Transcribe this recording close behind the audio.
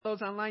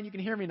those online, you can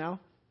hear me now.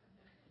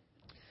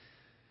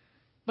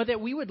 But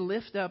that we would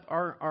lift up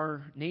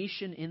our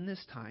nation in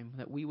this time,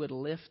 that we would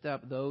lift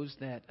up those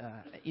that,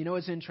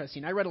 it's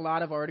interesting. I read a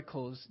lot of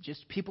articles,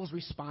 just people's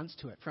response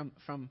to it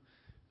from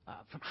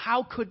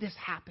how could this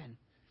happen?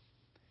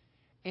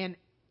 And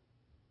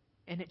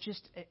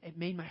it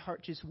made my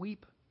heart just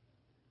weep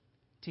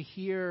to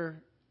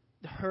hear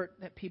the hurt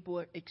that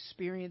people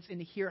experience and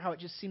to hear how it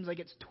just seems like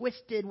it's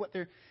twisted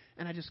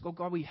and I just go,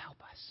 God, will you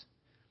help us?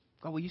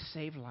 God, will you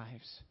save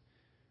lives?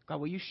 God,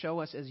 will you show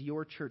us as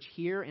your church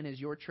here and as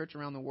your church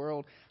around the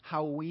world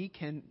how we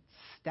can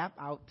step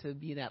out to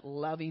be that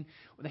loving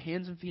with the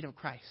hands and feet of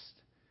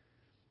Christ,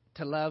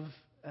 to love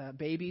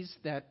babies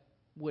that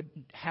would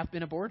have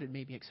been aborted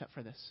maybe except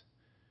for this,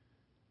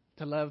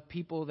 to love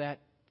people that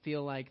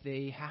feel like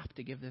they have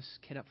to give this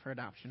kid up for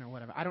adoption or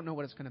whatever. I don't know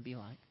what it's going to be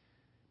like,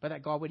 but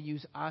that God would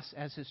use us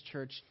as his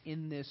church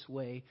in this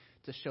way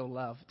to show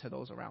love to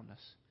those around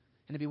us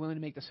and to be willing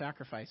to make the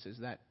sacrifices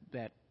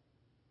that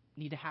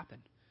need to happen,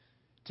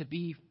 to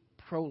be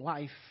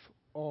pro-life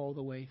all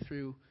the way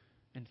through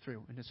and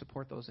to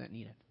support those that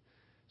need it.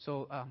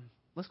 So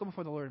let's go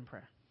before the Lord in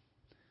prayer.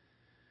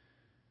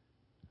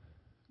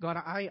 God,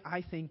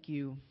 I thank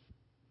you.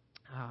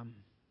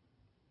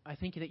 I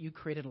thank you that you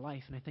created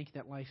life, and I thank you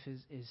that life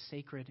is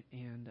sacred.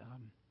 And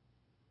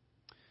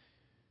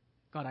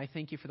God, I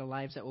thank you for the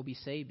lives that will be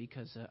saved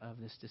because of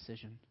this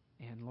decision.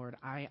 And Lord,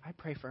 I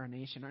pray for our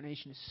nation. Our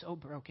nation is so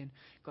broken.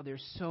 God,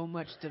 there's so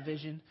much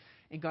division.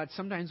 And God,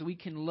 sometimes we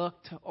can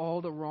look to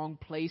all the wrong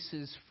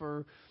places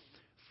for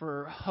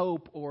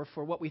hope or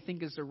for what we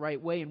think is the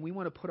right way. And we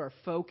want to put our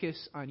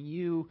focus on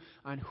you,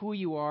 on who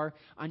you are,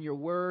 on your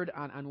word,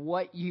 on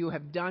what you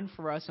have done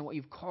for us and what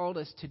you've called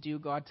us to do,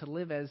 God, to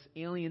live as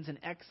aliens and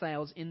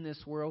exiles in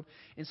this world.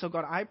 And so,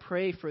 God, I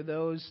pray for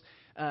those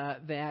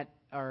that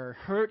are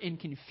hurt and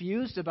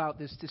confused about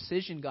this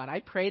decision, God. I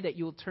pray that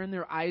you will turn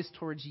their eyes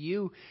towards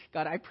you.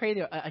 God, I pray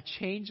that a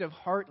change of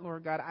heart,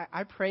 Lord God.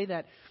 I pray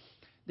that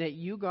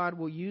you, God,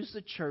 will use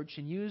the church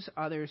and use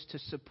others to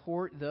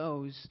support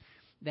those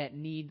that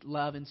need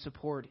love and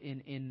support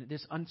in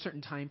this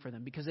uncertain time for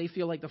them because they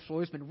feel like the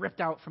floor has been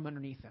ripped out from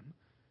underneath them.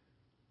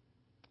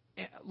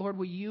 Lord,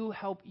 will you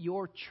help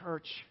your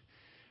church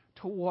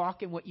to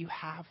walk in what you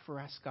have for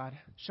us, God?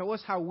 Show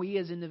us how we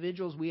as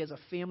individuals, we as a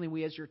family,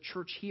 we as your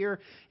church here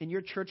and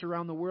your church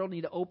around the world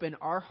need to open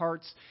our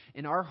hearts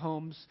and our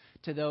homes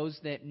to those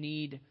that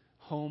need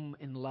home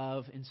and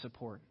love and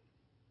support.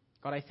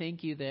 God, I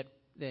thank you that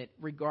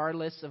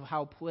regardless of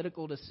how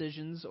political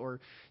decisions or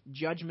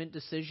judgment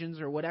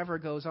decisions or whatever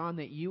goes on,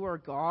 that you are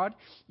God,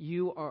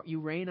 you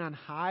reign on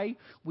high.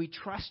 We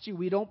trust you.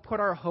 We don't put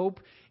our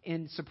hope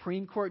in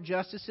Supreme Court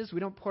justices.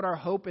 We don't put our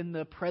hope in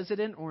the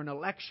president or in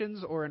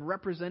elections or in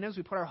representatives.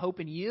 We put our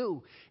hope in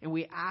you. And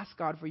we ask,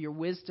 God, for your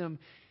wisdom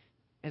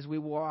as we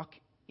walk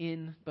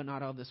in but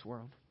not of this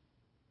world.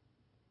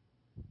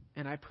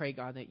 And I pray,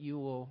 God, that you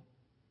will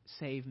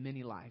save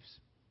many lives.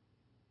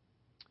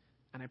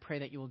 And I pray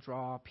that you will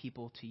draw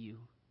people to you.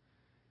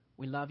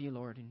 We love you,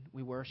 Lord, and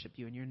we worship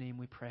you. In your name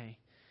we pray.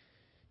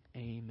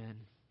 Amen.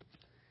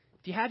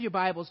 If you have your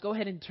Bibles, go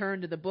ahead and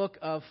turn to the book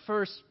of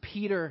 1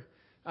 Peter.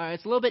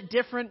 It's a little bit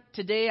different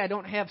today. I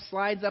don't have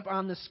slides up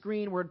on the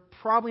screen. We're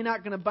probably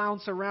not going to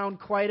bounce around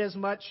quite as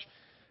much,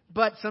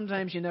 but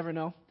sometimes you never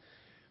know.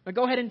 But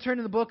go ahead and turn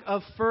to the book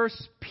of 1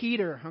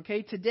 Peter.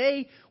 Okay,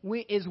 today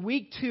is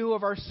week 2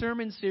 of our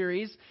sermon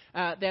series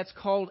that's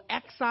called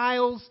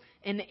Exiles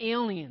and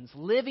Aliens,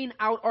 Living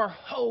Out Our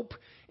Hope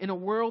in a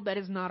World That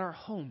Is Not Our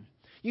Home.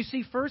 You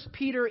see, 1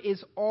 Peter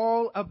is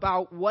all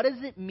about what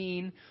does it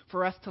mean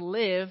for us to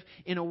live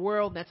in a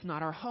world that's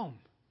not our home.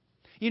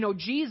 You know,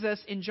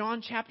 Jesus in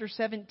John chapter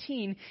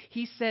 17,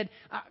 he said,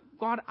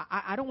 God,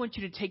 I don't want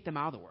you to take them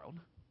out of the world.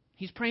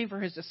 He's praying for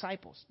his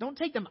disciples. Don't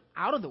take them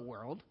out of the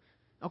world,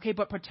 okay,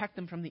 but protect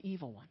them from the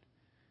evil one.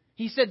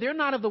 He said, they're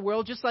not of the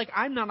world, just like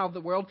I'm not of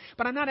the world,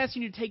 but I'm not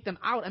asking you to take them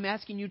out. I'm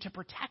asking you to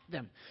protect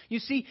them. You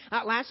see,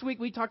 last week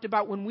we talked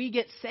about when we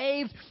get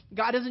saved,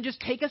 God doesn't just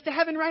take us to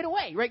heaven right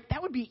away, right?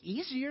 That would be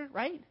easier,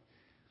 right?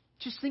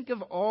 Just think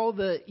of all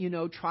the,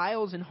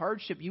 trials and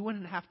hardship you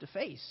wouldn't have to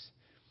face.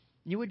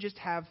 You would just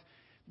have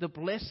the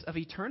bliss of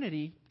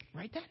eternity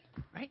right then,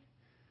 right?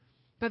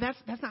 But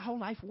that's not how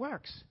life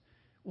works.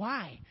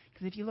 Why?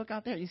 Because if you look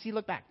out there,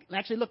 look back.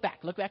 Actually, look back.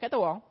 Look back at the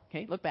wall.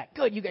 Okay, look back.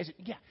 Good, you guys.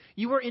 Yeah,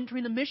 you are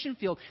entering the mission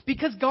field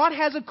because God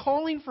has a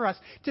calling for us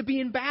to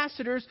be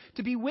ambassadors,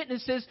 to be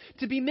witnesses,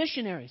 to be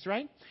missionaries,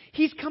 right?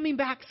 He's coming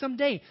back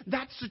someday.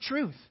 That's the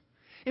truth.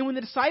 And when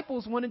the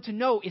disciples wanted to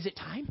know, is it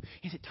time?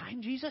 Is it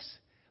time, Jesus?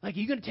 Like, are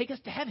you going to take us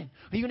to heaven?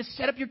 Are you going to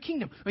set up your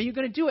kingdom? Are you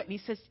going to do it? And he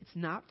says, it's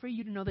not for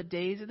you to know the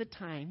days or the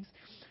times,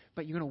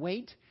 but you're going to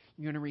wait.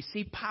 You're going to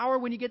receive power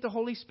when you get the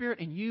Holy Spirit,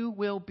 and you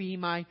will be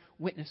my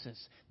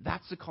witnesses.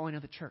 That's the calling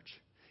of the church.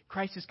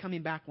 Christ is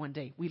coming back one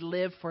day. We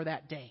live for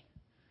that day.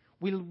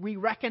 We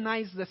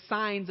recognize the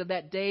signs of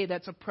that day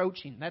that's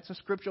approaching. That's a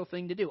scriptural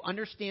thing to do.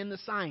 Understand the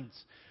signs.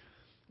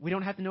 We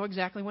don't have to know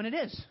exactly when it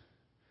is.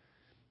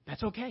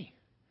 That's okay.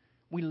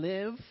 We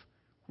live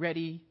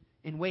ready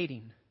and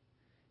waiting.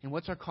 And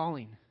what's our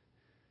calling?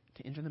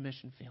 to enter the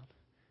mission field,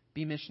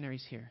 be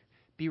missionaries here,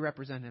 be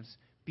representatives,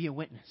 be a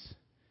witness,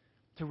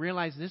 to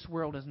realize this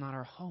world is not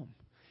our home.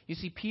 You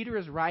see, Peter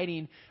is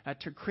writing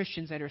to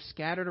Christians that are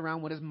scattered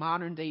around what is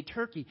modern-day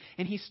Turkey.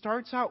 And he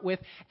starts out with,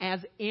 as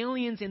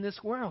aliens in this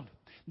world.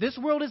 This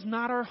world is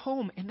not our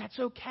home, and that's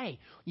okay.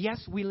 Yes,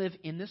 we live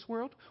in this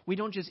world. We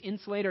don't just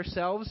insulate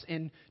ourselves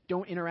and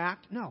don't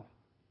interact. No,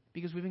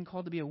 because we've been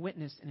called to be a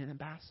witness and an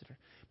ambassador.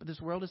 But this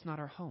world is not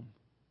our home.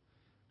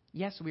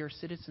 Yes, we are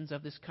citizens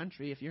of this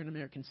country. If you're an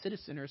American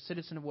citizen or a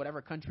citizen of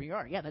whatever country you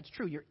are, yeah, that's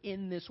true. You're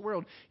in this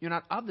world. You're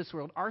not of this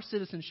world. Our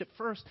citizenship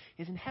first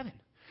is in heaven.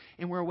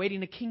 And we're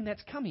awaiting a king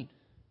that's coming.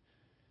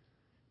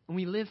 And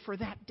we live for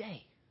that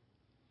day.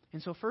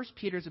 And so 1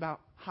 Peter is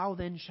about how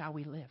then shall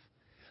we live.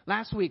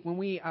 Last week when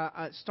we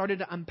started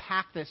to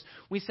unpack this,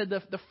 we said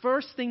the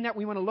first thing that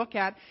we want to look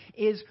at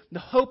is the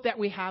hope that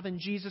we have in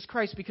Jesus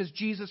Christ because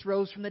Jesus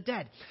rose from the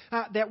dead.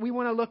 That we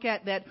want to look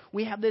at that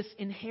we have this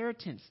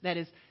inheritance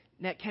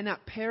that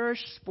cannot perish,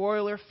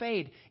 spoil, or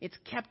fade. It's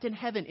kept in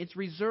heaven. It's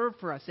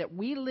reserved for us. That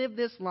we live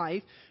this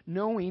life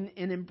knowing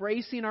and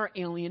embracing our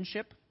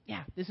alienship.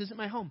 Yeah, this isn't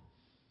my home.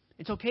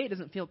 It's okay. It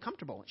doesn't feel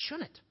comfortable. It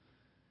shouldn't.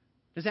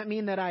 Does that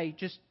mean that I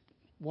just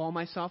wall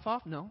myself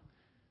off? No.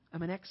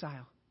 I'm an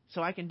exile.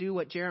 So I can do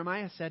what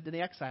Jeremiah said to the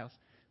exiles.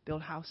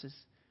 Build houses.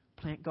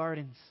 Plant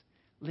gardens.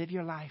 Live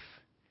your life.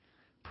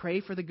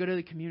 Pray for the good of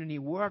the community.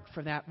 Work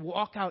for that.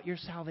 Walk out your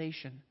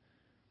salvation.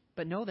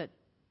 But know that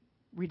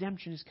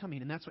redemption is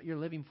coming, and that's what you're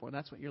living for.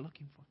 That's what you're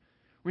looking for.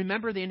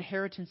 Remember the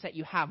inheritance that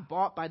you have,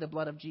 bought by the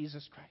blood of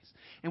Jesus Christ.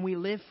 And we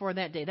live for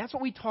that day. That's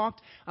what we talked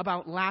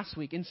about last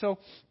week. And so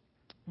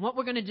what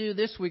we're going to do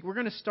this week, we're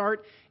going to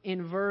start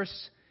in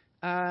verse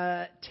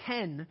 10,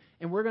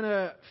 and we're going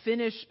to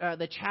finish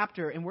the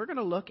chapter, and we're going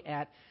to look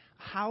at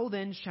how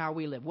then shall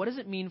we live? What does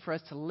it mean for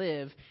us to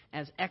live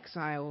as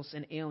exiles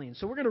and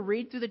aliens? So we're going to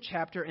read through the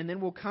chapter, and then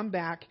we'll come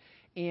back,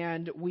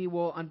 and we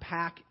will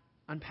unpack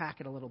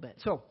it a little bit.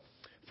 So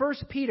 1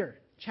 Peter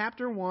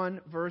chapter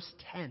 1, verse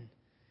 10.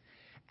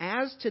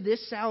 As to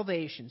this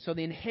salvation, so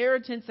the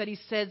inheritance that he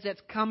says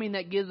that's coming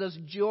that gives us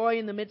joy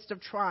in the midst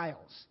of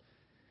trials,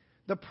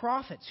 the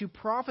prophets who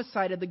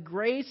prophesied of the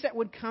grace that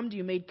would come to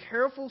you made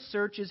careful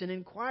searches and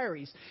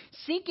inquiries,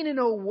 seeking to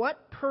know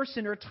what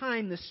person or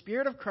time the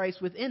Spirit of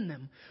Christ within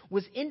them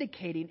was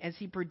indicating as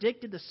he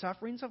predicted the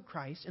sufferings of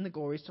Christ and the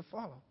glories to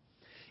follow.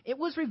 It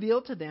was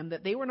revealed to them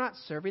that they were not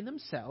serving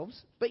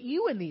themselves, but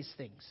you in these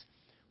things,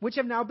 which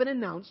have now been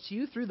announced to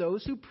you through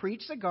those who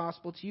preach the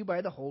gospel to you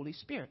by the Holy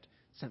Spirit,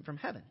 sent from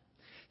heaven.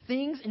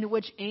 Things into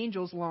which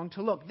angels long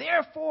to look.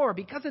 Therefore,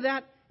 because of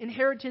that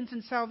inheritance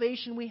and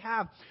salvation we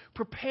have,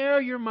 prepare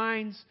your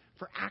minds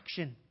for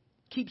action.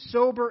 Keep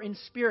sober in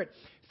spirit.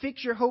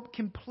 Fix your hope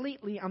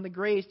completely on the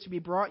grace to be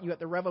brought you at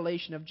the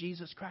revelation of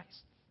Jesus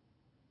Christ.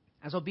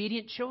 As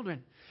obedient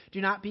children,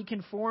 do not be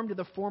conformed to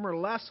the former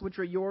lusts which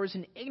were yours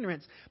in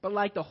ignorance, but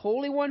like the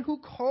Holy One who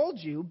called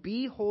you,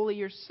 be holy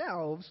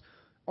yourselves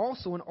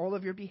also in all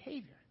of your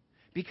behavior.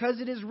 Because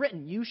it is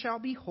written, you shall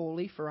be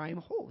holy, for I am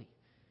holy.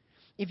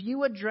 If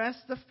you address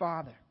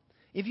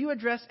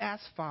as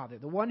Father,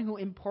 the one who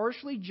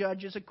impartially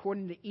judges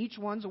according to each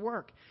one's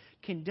work,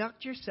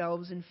 conduct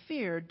yourselves in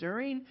fear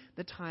during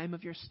the time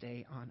of your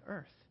stay on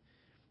earth.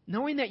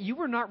 Knowing that you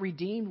were not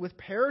redeemed with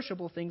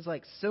perishable things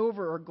like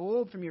silver or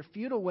gold from your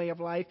futile way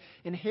of life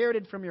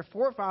inherited from your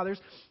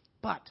forefathers,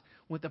 but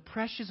with the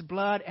precious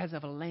blood as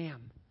of a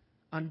lamb,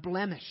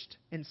 unblemished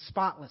and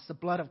spotless, the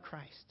blood of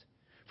Christ.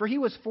 For he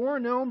was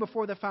foreknown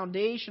before the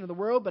foundation of the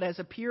world, but has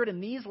appeared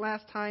in these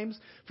last times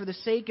for the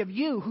sake of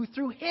you, who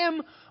through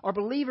him are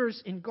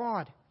believers in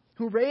God,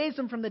 who raised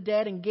him from the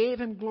dead and gave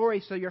him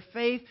glory, so your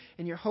faith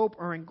and your hope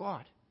are in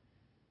God.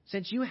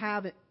 Since you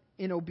have,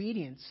 in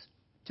obedience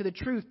to the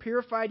truth,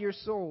 purified your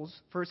souls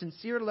for a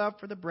sincere love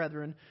for the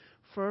brethren,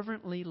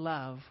 fervently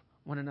love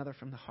one another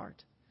from the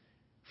heart.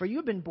 For you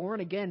have been born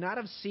again, not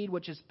of seed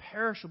which is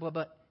perishable,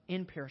 but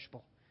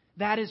imperishable.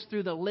 That is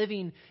through the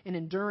living and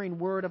enduring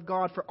Word of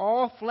God. For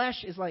all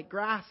flesh is like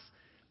grass.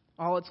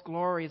 All its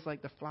glory is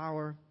like the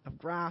flower of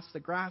grass. The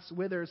grass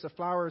withers, the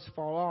flowers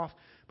fall off.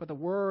 But the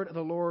word of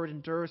the Lord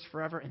endures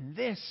forever. And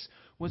this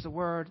was the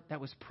word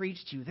that was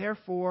preached to you.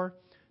 Therefore,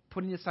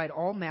 putting aside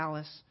all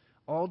malice,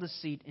 all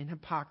deceit and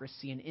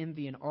hypocrisy and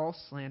envy and all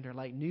slander,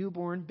 like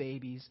newborn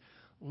babies,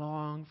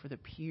 long for the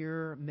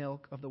pure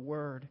milk of the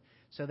word,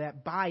 so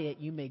that by it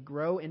you may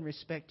grow in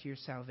respect to your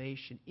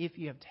salvation, if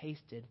you have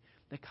tasted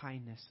the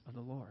kindness of the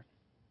Lord.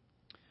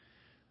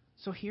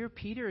 So here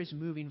Peter is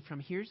moving from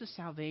here's the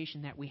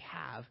salvation that we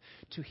have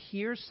to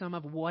here's some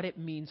of what it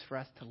means for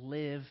us to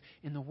live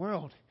in the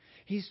world.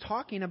 He's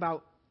talking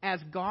about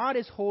as God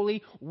is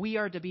holy, we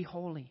are to be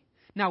holy.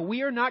 Now,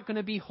 we are not going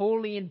to be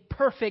holy and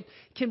perfect,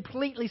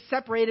 completely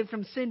separated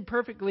from sin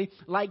perfectly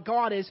like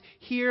God is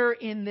here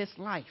in this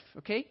life,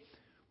 okay?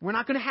 We're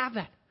not going to have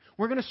that.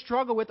 We're going to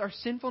struggle with our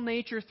sinful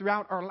nature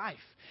throughout our life.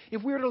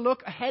 If we were to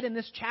look ahead in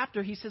this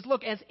chapter, he says,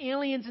 look, as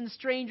aliens and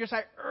strangers,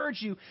 I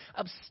urge you,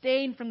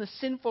 abstain from the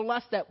sinful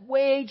lusts that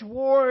wage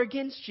war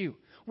against you.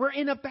 We're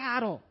in a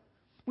battle.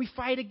 We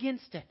fight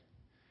against it.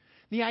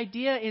 The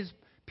idea is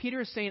Peter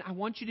is saying, I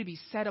want you to be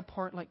set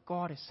apart like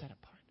God is set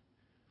apart.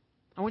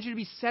 I want you to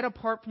be set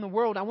apart from the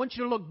world. I want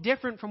you to look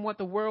different from what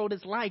the world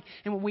is like.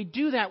 And when we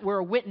do that, we're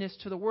a witness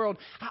to the world.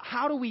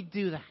 How do we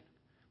do that?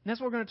 And that's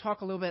what we're going to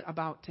talk a little bit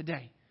about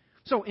today.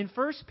 So in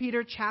 1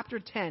 Peter chapter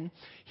 10,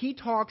 he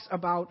talks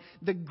about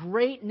the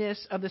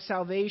greatness of the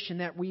salvation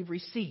that we've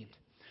received.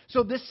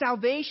 So this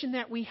salvation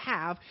that we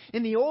have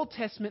in the Old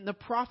Testament and the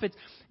prophets,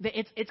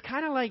 it's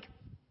kind of like,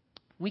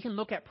 we can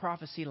look at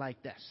prophecy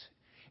like this.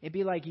 It'd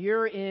be like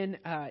you're in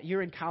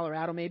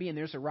Colorado maybe, and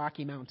there's the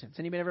Rocky Mountains.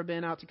 Anybody ever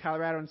been out to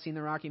Colorado and seen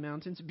the Rocky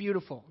Mountains?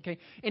 Beautiful, okay?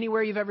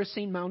 Anywhere you've ever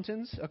seen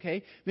mountains,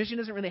 okay? Michigan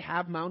doesn't really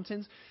have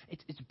mountains.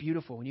 It's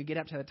beautiful. When you get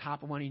up to the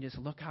top of one, you just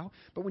look out.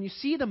 But when you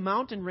see the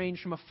mountain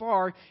range from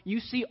afar, you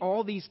see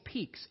all these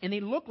peaks, and they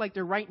look like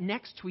they're right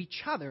next to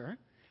each other,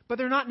 but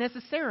they're not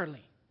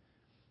necessarily.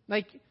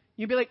 Like,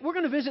 you'd be like, we're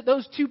going to visit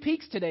those two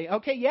peaks today.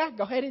 Okay, yeah,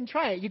 go ahead and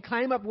try it. You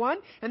climb up one,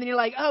 and then you're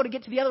like, oh, to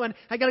get to the other one,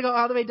 I got to go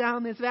all the way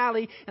down this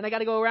valley, and I got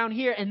to go around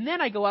here, and then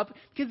I go up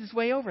because it's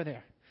way over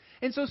there.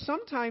 And so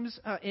sometimes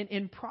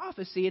in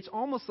prophecy, it's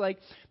almost like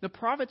the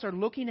prophets are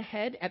looking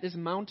ahead at this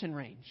mountain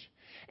range,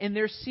 and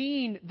they're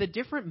seeing the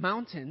different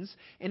mountains,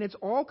 and it's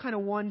all kind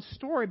of one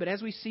story, but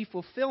as we see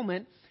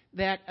fulfillment,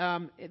 that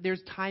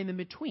there's time in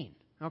between,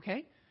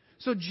 okay?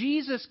 So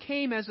Jesus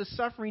came as a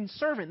suffering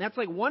servant. That's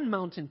like one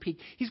mountain peak.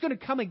 He's going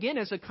to come again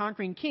as a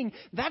conquering king.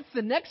 That's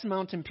the next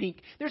mountain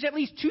peak. There's at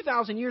least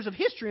 2,000 years of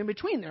history in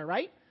between there,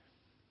 right?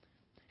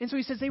 And so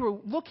he says they were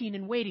looking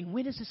and waiting.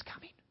 When is this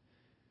coming?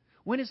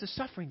 When is the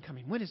suffering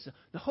coming? When is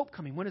the hope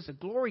coming? When is the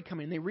glory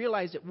coming? And they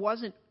realized it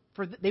wasn't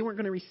they weren't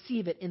going to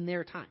receive it in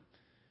their time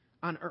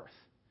on earth.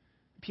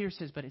 Peter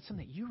says, but it's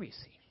something that you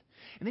received.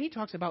 And then he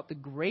talks about the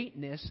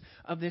greatness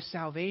of this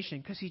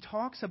salvation, because he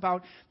talks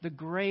about the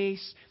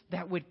grace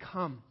that would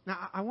come.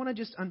 Now, I want to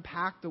just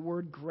unpack the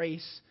word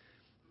grace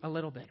a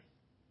little bit.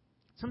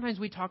 Sometimes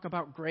we talk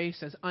about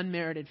grace as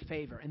unmerited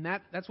favor, and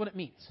that's what it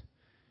means.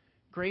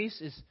 Grace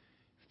is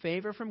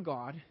favor from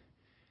God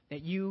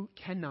that you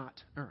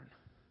cannot earn.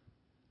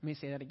 Let me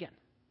say that again.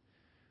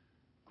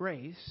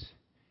 Grace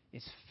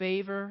is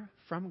favor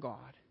from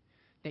God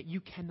that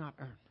you cannot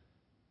earn.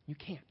 You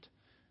can't.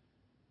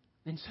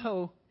 And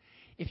so,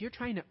 if you're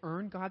trying to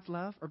earn God's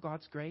love or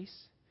God's grace,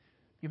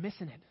 you're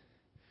missing it.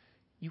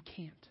 You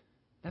can't.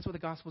 That's what the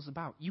gospel is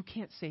about. You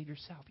can't save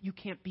yourself. You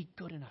can't be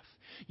good enough.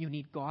 You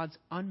need God's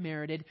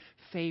unmerited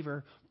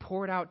favor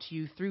poured out to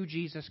you through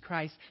Jesus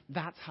Christ.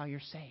 That's how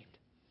you're saved.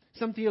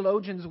 Some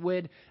theologians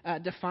would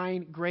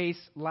define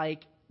grace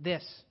like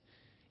this.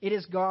 It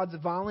is God's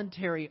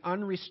voluntary,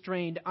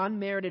 unrestrained,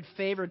 unmerited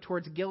favor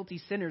towards guilty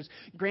sinners,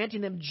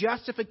 granting them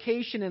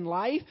justification in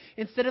life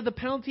instead of the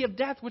penalty of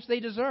death which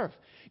they deserve.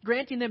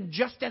 Granting them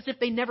just as if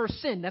they never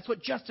sinned. That's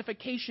what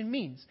justification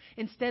means.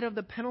 Instead of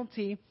the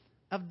penalty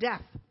of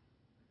death.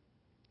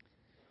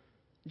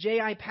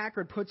 J.I.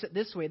 Packer puts it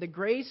this way. The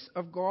grace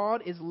of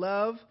God is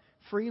love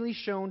freely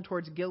shown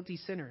towards guilty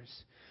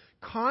sinners,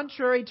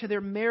 contrary to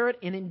their merit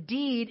and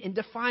indeed in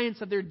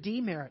defiance of their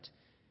demerit.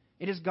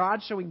 It is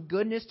God showing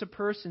goodness to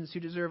persons who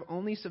deserve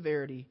only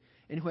severity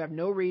and who have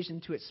no reason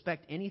to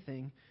expect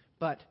anything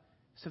but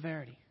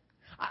severity.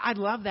 I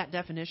love that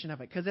definition of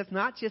it, because it's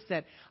not just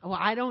that, well,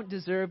 I don't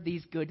deserve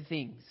these good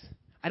things.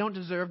 I don't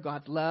deserve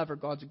God's love or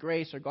God's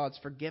grace or God's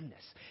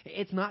forgiveness.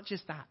 It's not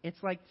just that.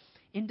 It's like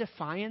in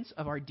defiance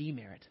of our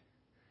demerit.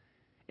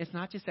 It's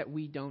not just that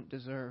we don't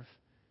deserve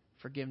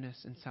forgiveness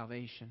and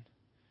salvation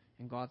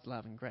and God's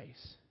love and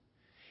grace.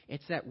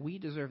 It's that we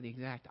deserve the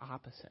exact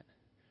opposite.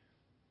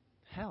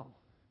 Hell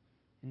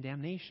and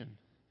damnation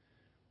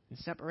and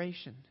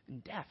separation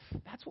and death.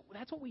 That's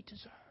what we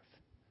deserve.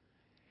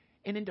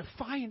 And in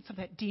defiance of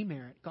that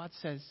demerit, God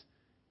says,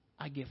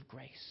 I give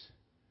grace.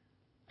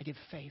 I give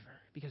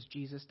favor because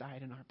Jesus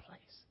died in our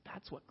place.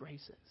 That's what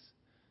grace is.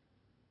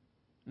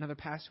 Another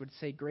pastor would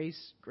say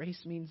grace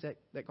means that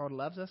God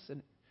loves us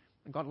and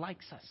God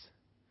likes us.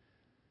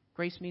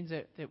 Grace means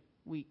that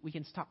we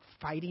can stop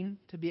fighting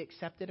to be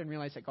accepted and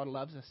realize that God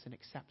loves us and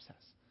accepts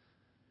us.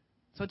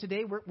 So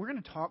today we're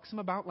going to talk some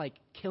about like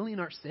killing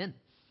our sin,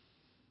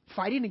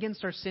 fighting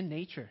against our sin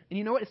nature. And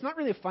you know what? It's not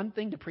really a fun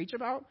thing to preach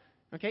about.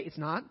 Okay, it's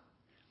not.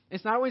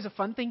 It's not always a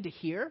fun thing to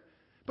hear.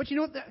 But you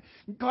know what?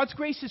 God's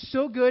grace is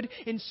so good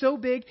and so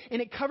big,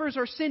 and it covers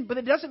our sin. But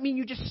it doesn't mean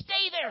you just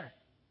stay there.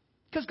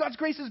 Because God's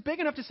grace is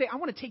big enough to say, I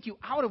want to take you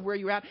out of where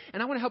you're at,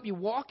 and I want to help you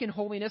walk in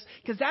holiness,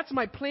 because that's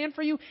my plan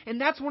for you, and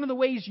that's one of the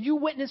ways you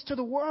witness to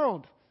the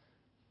world.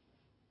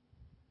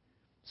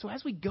 So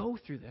as we go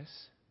through this,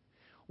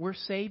 we're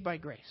saved by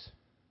grace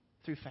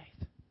through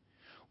faith.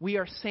 We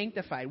are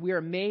sanctified. We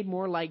are made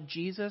more like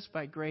Jesus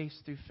by grace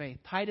through faith.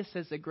 Titus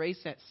says the grace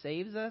that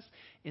saves us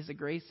is the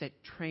grace that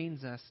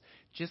trains us,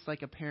 just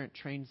like a parent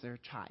trains their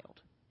child.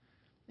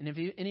 And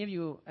if any of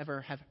you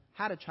ever have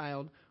had a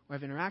child or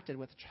have interacted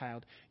with a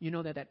child, you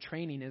know that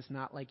training is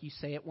not like you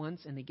say it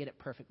once and they get it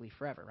perfectly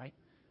forever, right?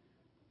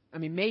 I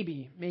mean,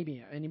 maybe.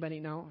 Anybody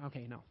know?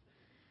 Okay, no.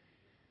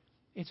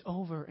 It's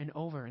over and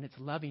over, and it's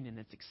loving, and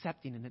it's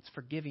accepting, and it's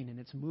forgiving, and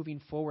it's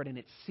moving forward, and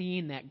it's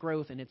seeing that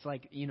growth. And it's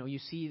like, you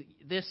see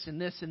this and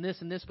this and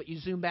this and this, but you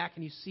zoom back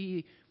and you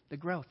see the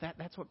growth.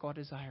 That's what God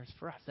desires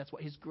for us. That's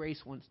what His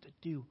grace wants to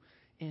do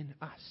in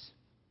us.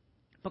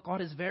 But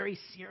God is very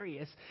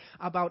serious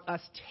about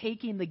us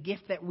taking the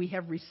gift that we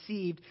have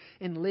received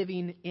and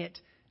living it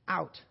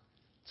out.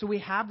 So we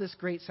have this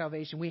great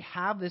salvation. We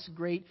have this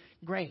great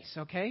grace,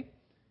 okay?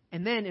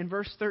 And then in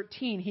verse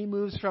 13, he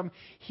moves from,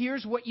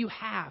 here's what you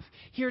have.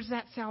 Here's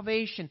that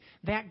salvation,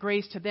 that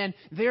grace, to then,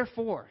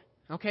 therefore.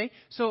 Okay?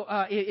 So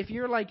if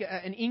you're like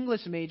an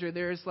English major,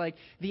 there's like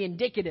the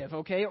indicative,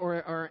 okay?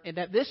 Or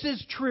that this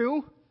is true.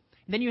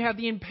 And then you have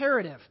the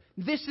imperative.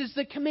 This is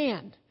the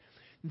command.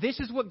 This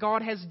is what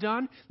God has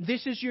done.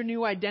 This is your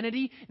new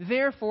identity.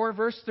 Therefore,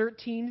 verse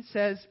 13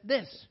 says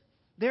this.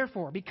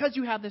 Therefore, because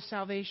you have this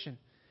salvation,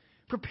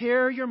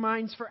 prepare your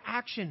minds for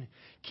action.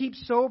 Keep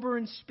sober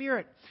in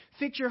spirit.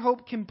 Fix your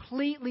hope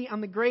completely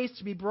on the grace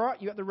to be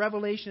brought you at the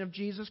revelation of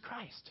Jesus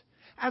Christ.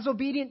 As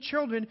obedient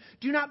children,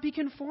 do not be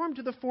conformed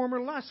to the former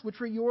lusts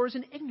which were yours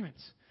in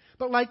ignorance.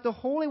 But like the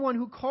Holy One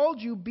who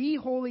called you, be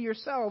holy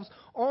yourselves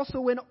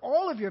also in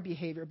all of your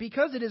behavior.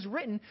 Because it is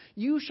written,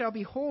 you shall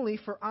be holy,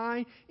 for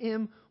I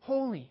am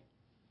holy.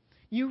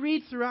 You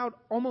read throughout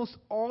almost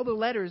all the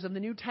letters of the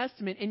New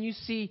Testament and you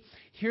see,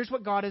 here's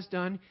what God has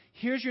done.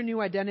 Here's your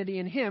new identity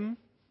in Him.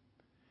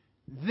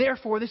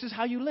 Therefore, this is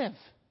how you live.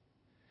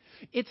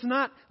 It's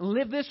not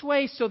live this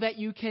way so that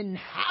you can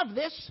have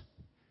this.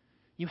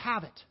 You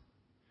have it.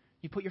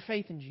 You put your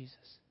faith in Jesus.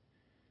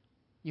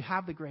 You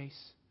have the grace.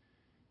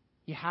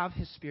 You have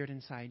His Spirit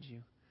inside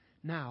you.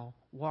 Now,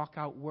 walk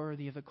out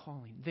worthy of the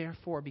calling.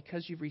 Therefore,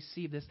 because you've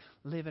received this,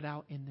 live it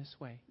out in this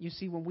way. You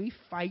see, when we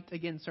fight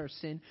against our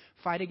sin,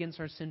 fight against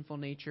our sinful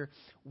nature,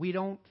 we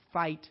don't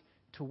fight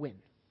to win.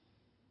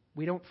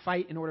 We don't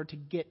fight in order to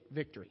get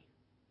victory.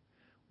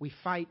 We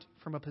fight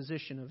from a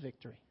position of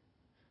victory.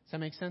 Does that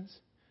make sense?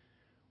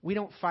 We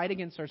don't fight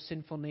against our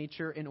sinful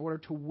nature in order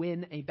to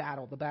win a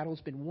battle. The battle's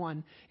been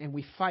won, and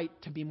we fight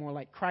to be more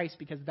like Christ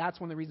because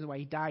that's one of the reasons why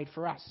He died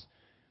for us.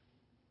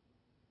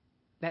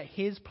 That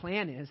His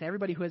plan is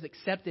everybody who has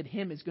accepted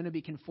Him is going to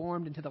be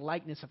conformed into the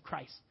likeness of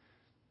Christ.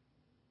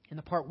 And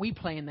the part we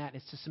play in that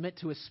is to submit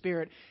to His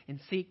Spirit and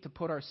seek to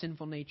put our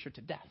sinful nature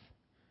to death.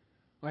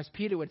 Or as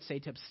Peter would say,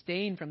 to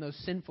abstain from those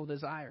sinful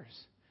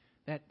desires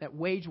that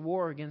wage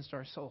war against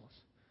our souls.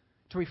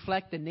 To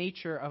reflect the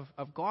nature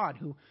of God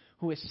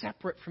who is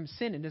separate from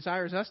sin and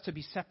desires us to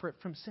be separate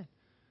from sin.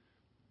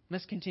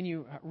 Let's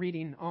continue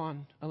reading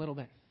on a little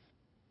bit.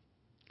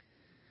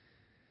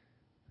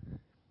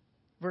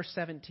 Verse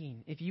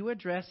 17, if you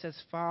address as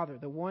Father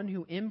the one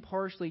who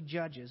impartially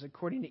judges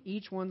according to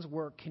each one's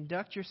work,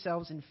 conduct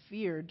yourselves in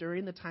fear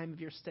during the time of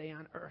your stay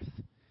on earth.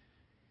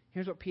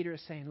 Here's what Peter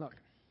is saying. Look,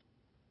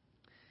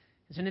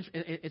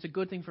 it's a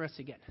good thing for us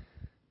to get.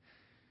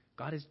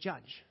 God is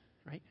judge,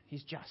 right?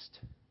 He's just.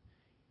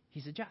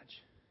 He's a judge.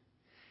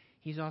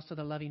 He's also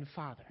the loving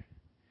Father.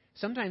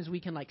 Sometimes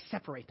we can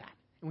separate that.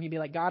 And we can be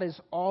like, God is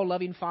all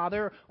loving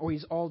Father or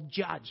He's all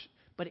judge.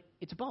 But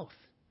it's both.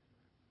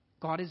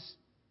 God is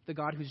the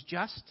God who's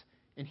just,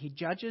 and He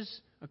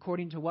judges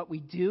according to what we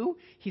do.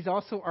 He's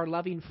also our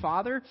loving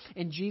Father,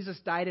 and Jesus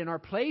died in our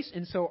place,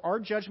 and so our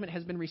judgment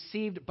has been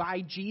received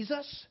by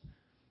Jesus.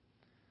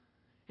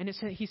 And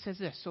He says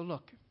this, so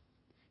look,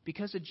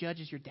 because the judge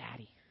is your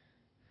daddy,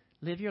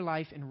 live your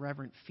life in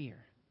reverent fear.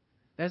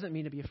 That doesn't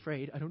mean to be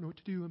afraid. I don't know what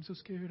to do. I'm so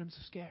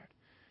scared.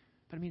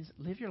 But it means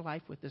live your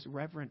life with this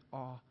reverent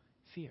awe,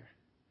 fear.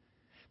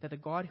 That the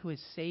God who has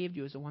saved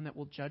you is the one that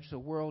will judge the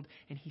world,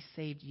 and He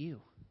saved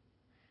you.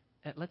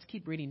 Let's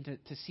keep reading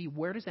to see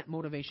where does that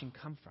motivation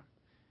come from.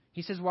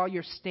 He says, while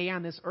you stay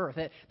on this earth,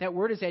 that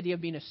word is the idea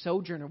of being a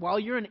sojourner. While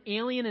you're an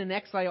alien and an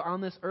exile on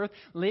this earth,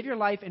 live your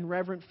life in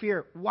reverent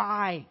fear.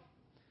 Why?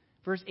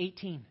 Verse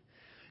 18.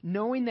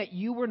 Knowing that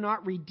you were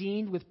not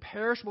redeemed with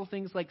perishable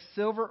things like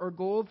silver or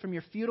gold from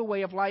your feudal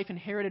way of life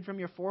inherited from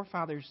your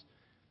forefathers.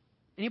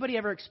 Anybody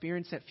ever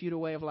experienced that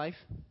feudal way of life?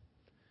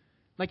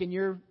 Like in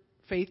your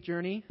faith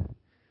journey,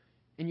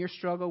 in your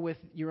struggle with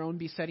your own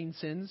besetting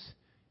sins,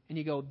 and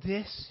you go,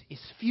 this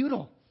is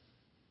futile.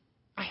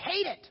 I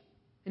hate it.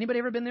 Anybody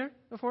ever been there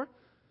before?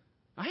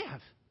 I have.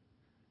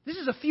 This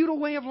is a futile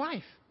way of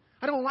life.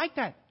 I don't like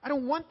that. I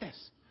don't want this.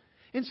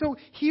 And so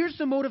here's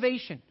the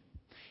motivation.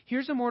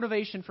 Here's the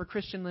motivation for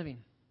Christian living.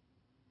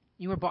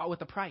 You were bought with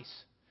a price.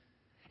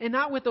 And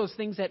not with those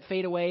things that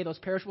fade away, those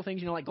perishable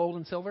things, like gold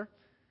and silver.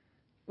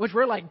 Which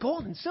we're like,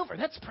 gold and silver,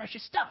 that's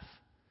precious stuff.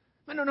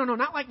 No,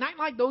 not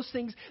like those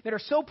things that are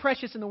so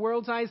precious in the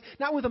world's eyes.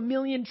 Not with $1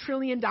 million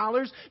trillion.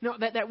 No,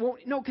 that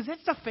won't. No, because that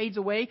stuff fades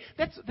away.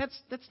 That's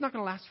not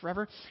going to last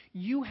forever.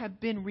 You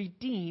have been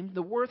redeemed.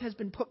 The worth has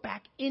been put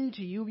back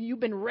into you. You've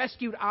been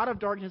rescued out of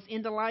darkness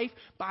into life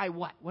by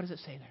what? What does it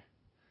say there?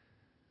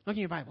 Look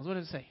in your Bibles. What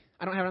does it say?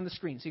 I don't have it on the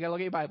screen, so you got to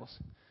look at your Bibles.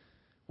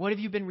 What have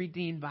you been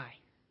redeemed by?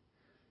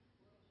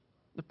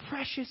 The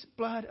precious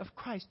blood of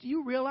Christ. Do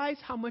you realize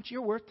how much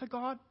you're worth to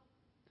God?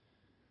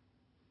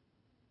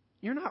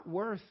 You're not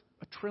worth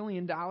 $1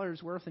 trillion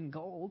worth in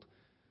gold.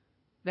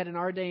 that in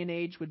our day and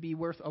age would be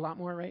worth a lot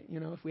more, right?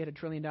 If we had $1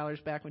 trillion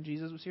back when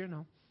Jesus was here?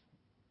 No.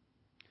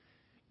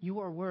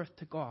 You are worth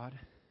to God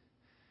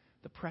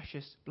the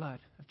precious blood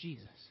of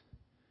Jesus.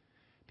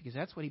 Because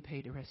that's what he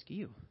paid to rescue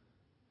you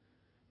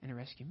and to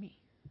rescue me.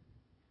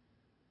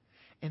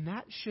 And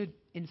that should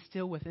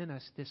instill within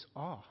us this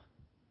awe,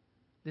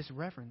 this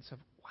reverence of,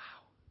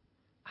 wow,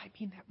 I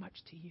mean that much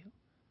to you.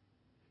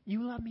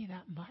 You love me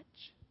that much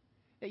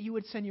that you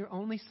would send your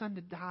only son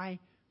to die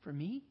for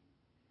me?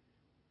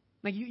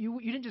 Like you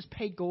didn't just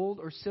pay gold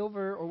or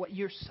silver or what,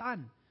 your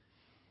son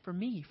for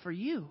me, for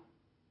you.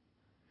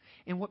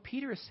 And what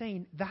Peter is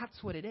saying,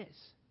 that's what it is.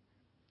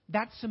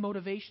 That's the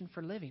motivation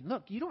for living.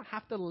 Look, you don't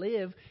have to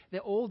live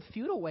the old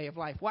feudal way of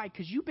life. Why?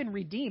 Because you've been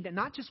redeemed, and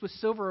not just with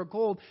silver or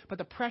gold, but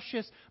the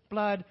precious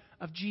blood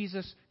of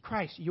Jesus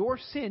Christ. Your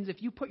sins,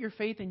 if you put your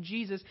faith in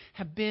Jesus,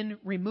 have been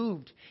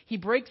removed. He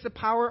breaks the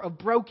power of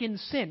broken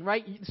sin,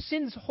 right?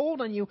 Sin's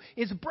hold on you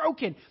is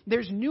broken.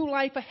 There's new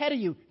life ahead of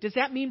you. Does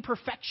that mean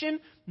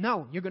perfection?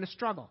 No, you're going to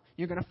struggle.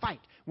 You're going to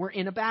fight. We're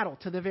in a battle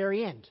to the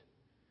very end.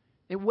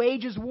 It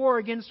wages war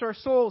against our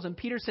souls. And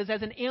Peter says,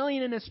 as an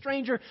alien and a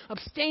stranger,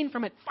 abstain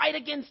from it. Fight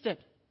against it.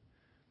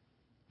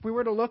 If we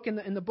were to look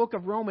in the book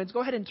of Romans, go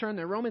ahead and turn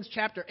there. Romans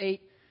chapter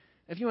 8.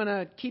 If you want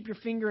to keep your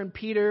finger in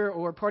Peter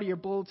or part of your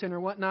bulletin or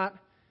whatnot,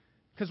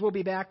 because we'll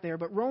be back there.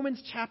 But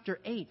Romans chapter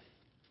 8.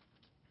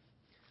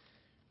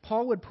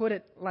 Paul would put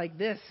it like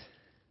this.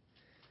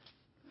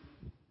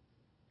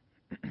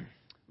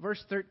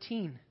 Verse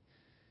 13.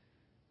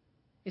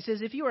 It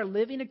says, if you are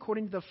living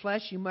according to the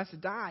flesh, you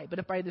must die. But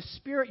if by the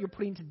Spirit you're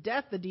putting to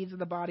death the deeds of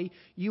the body,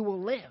 you will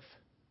live.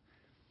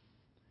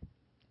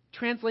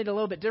 Translate a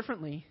little bit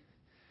differently.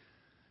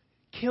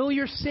 Kill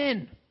your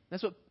sin.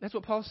 That's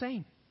what Paul's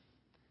saying.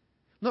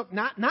 Look,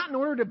 not in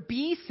order to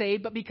be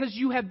saved, but because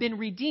you have been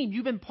redeemed.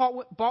 You've been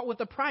bought with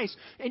a price.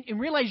 And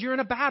realize you're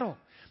in a battle.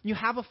 You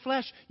have a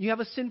flesh. You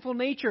have a sinful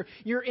nature.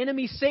 Your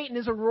enemy, Satan,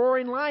 is a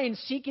roaring lion,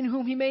 seeking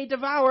whom he may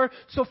devour.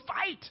 So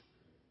fight.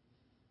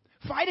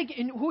 Fight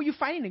against. Who are you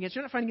fighting against?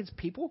 You're not fighting against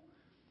people.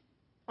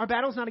 Our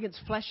battle is not against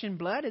flesh and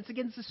blood. It's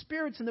against the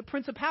spirits and the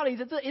principalities.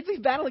 It's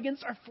a battle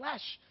against our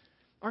flesh,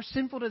 our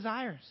sinful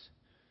desires.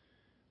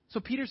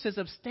 So Peter says,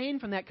 abstain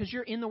from that because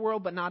you're in the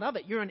world but not of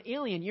it. You're an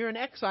alien. You're an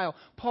exile.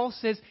 Paul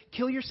says,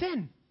 kill your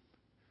sin.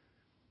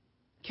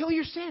 Kill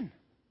your sin.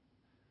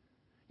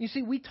 You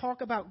see, we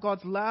talk about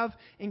God's love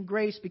and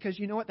grace because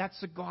you know what?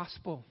 That's the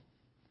gospel.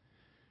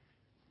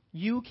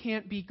 You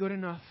can't be good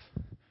enough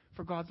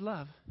for God's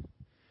love.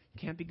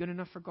 Can't be good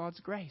enough for God's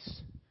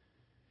grace.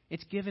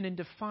 It's given in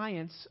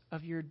defiance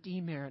of your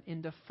demerit,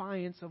 in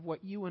defiance of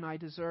what you and I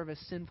deserve as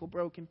sinful,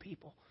 broken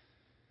people.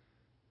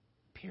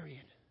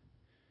 Period.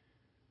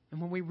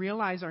 And when we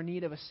realize our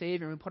need of a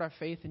Savior and we put our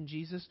faith in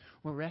Jesus,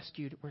 we're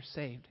rescued, we're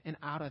saved. And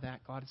out of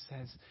that, God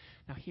says,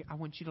 now here, I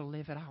want you to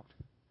live it out.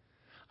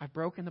 I've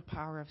broken the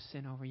power of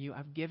sin over you.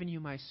 I've given you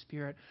my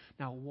Spirit.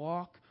 Now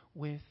walk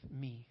with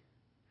me.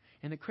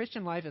 And the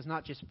Christian life is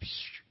not just...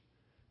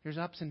 There's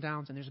ups and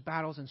downs and there's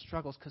battles and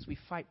struggles because we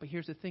fight. But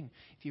here's the thing.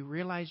 If you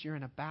realize you're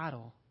in a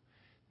battle,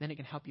 then it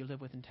can help you live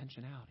with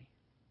intentionality.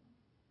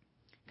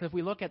 Because if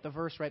we look at the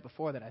verse right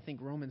before that, I think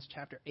Romans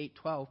chapter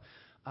 8:12,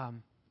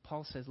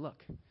 Paul says,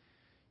 look,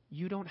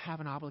 you don't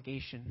have an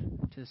obligation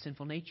to the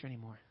sinful nature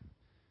anymore.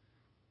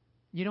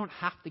 You don't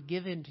have to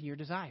give in to your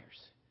desires.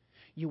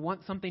 You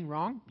want something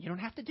wrong, you don't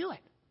have to do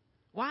it.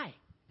 Why?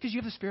 Because you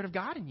have the Spirit of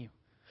God in you.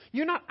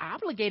 You're not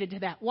obligated to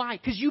that. Why?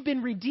 Because you've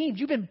been redeemed.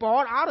 You've been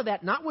bought out of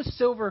that, not with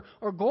silver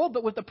or gold,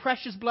 but with the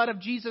precious blood of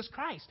Jesus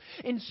Christ.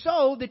 And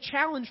so the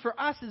challenge for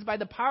us is by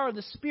the power of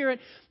the Spirit,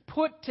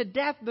 put to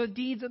death the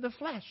deeds of the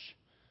flesh.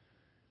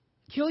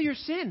 Kill your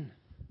sin.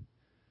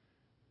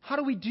 How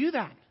do we do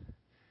that?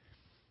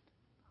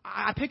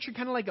 I picture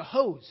kind of like a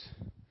hose.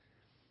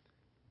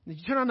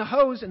 You turn on the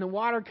hose and the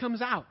water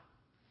comes out.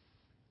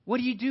 What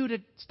do you do to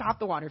stop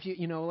the water?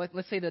 If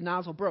let's say the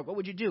nozzle broke, what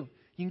would you do?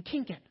 You can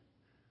kink it.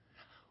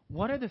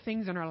 What are the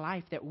things in our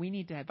life that we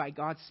need to, by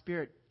God's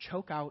Spirit,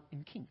 choke out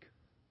and kink?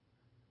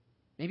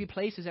 Maybe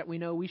places that we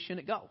know we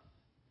shouldn't go.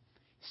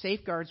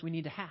 Safeguards we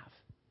need to have.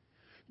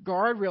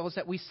 Guardrails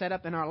that we set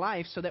up in our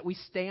life so that we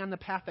stay on the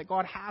path that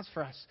God has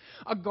for us.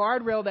 A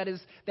guardrail that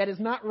is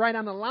not right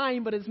on the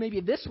line, but is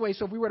maybe this way.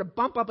 So if we were to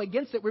bump up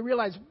against it, we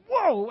realize,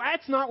 whoa,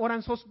 that's not what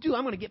I'm supposed to do.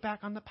 I'm going to get back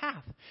on the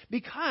path.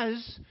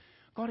 Because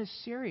God is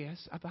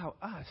serious about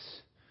us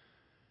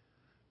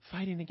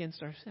fighting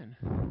against our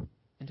sin.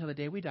 Until the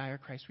day we die or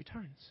Christ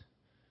returns.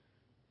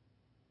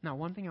 Now,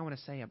 one thing I want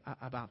to say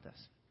about this.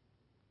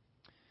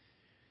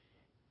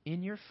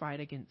 In your fight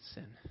against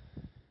sin,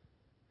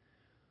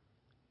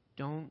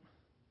 don't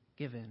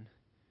give in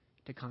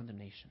to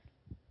condemnation.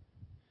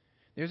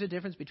 There's a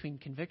difference between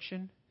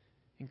conviction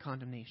and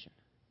condemnation.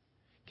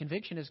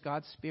 Conviction is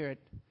God's Spirit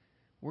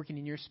working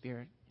in your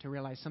spirit to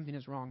realize something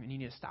is wrong and you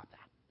need to stop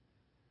that.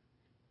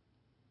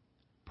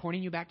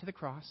 Pointing you back to the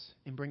cross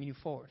and bringing you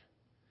forward.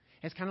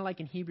 It's kind of like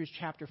in Hebrews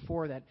chapter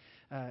 4 that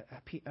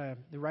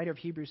the writer of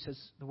Hebrews says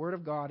the Word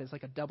of God is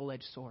like a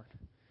double-edged sword.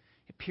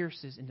 It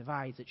pierces and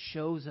divides. It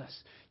shows us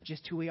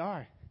just who we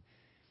are.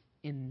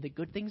 in the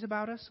good things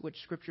about us, which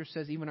Scripture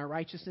says even our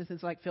righteousness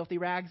is like filthy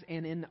rags,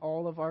 and in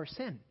all of our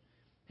sin.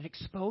 It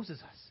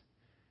exposes us.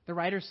 The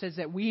writer says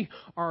that we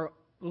are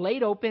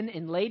laid open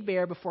and laid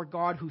bare before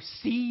God who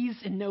sees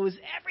and knows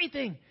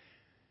everything.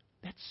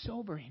 That's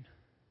sobering.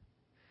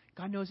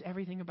 God knows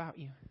everything about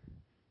you.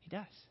 He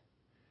does.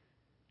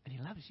 And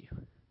He loves you.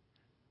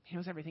 He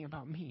knows everything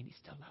about me, and He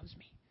still loves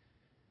me.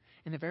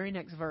 And the very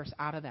next verse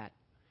out of that,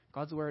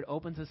 God's word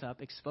opens us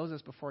up, exposes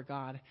us before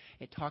God.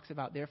 It talks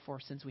about, therefore,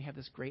 since we have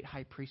this great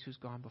high priest who's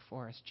gone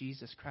before us,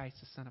 Jesus Christ,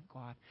 the Son of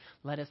God,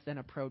 let us then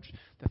approach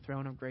the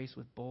throne of grace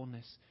with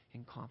boldness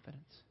and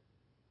confidence.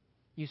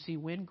 You see,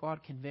 when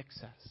God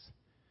convicts us,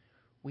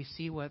 we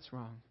see what's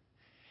wrong,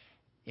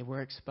 and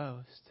we're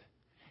exposed.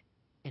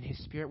 And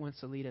His Spirit wants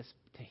to lead us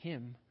to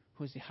Him,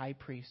 who's the high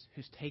priest,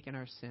 who's taken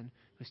our sin,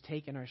 who's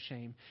taken our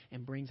shame,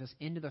 and brings us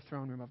into the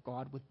throne room of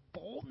God with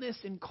boldness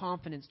and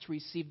confidence to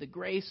receive the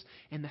grace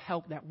and the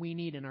help that we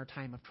need in our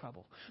time of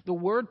trouble. The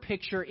word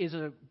picture is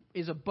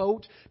a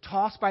boat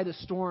tossed by the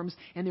storms,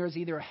 and there is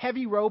either a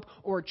heavy rope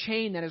or a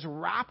chain that is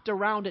wrapped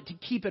around it to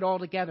keep it all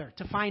together,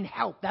 to find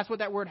help. That's what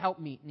that word help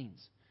means.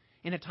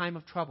 In a time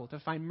of trouble, to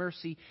find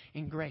mercy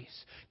and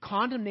grace.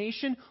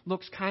 Condemnation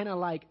looks kind of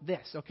like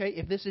this, okay?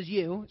 If this is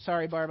you,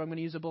 sorry, Barb, I'm going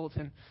to use a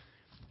bulletin.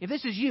 If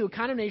this is you,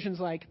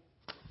 condemnation's like,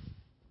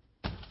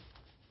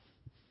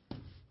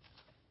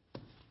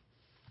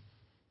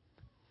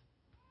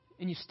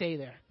 and you stay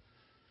there.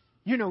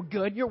 You're no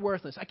good. You're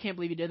worthless. I can't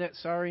believe you did that.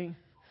 Sorry.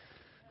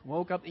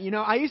 Woke up. You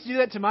know, I used to do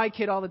that to my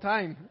kid all the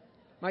time.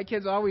 My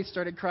kids always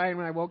started crying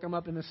when I woke them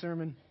up in the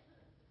sermon.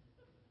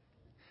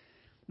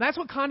 That's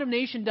what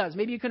condemnation does.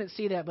 Maybe you couldn't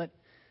see that, but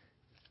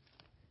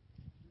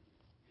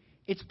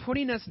it's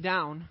putting us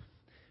down,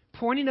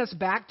 pointing us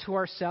back to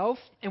ourselves,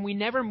 and we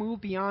never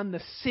move beyond the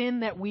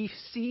sin that we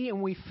see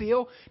and we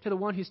feel to the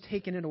one who's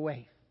taken it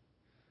away.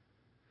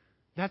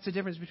 That's the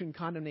difference between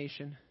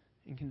condemnation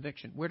and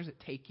conviction. Where does it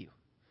take you?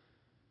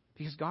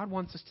 Because God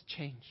wants us to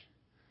change.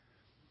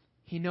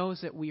 He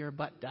knows that we are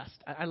but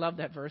dust. I love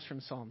that verse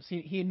from Psalms.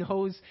 He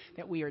knows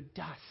that we are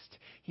dust.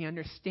 He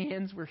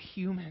understands we're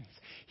humans.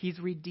 He's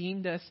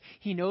redeemed us.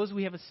 He knows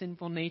we have a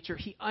sinful nature.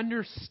 He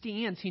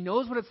understands. He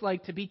knows what it's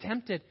like to be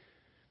tempted.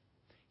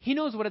 He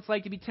knows what it's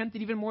like to be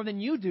tempted even more than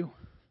you do.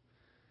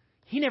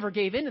 He never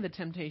gave in to the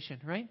temptation,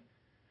 right?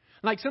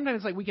 Like sometimes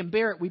it's like we can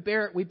bear it, we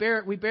bear it, we bear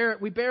it, we bear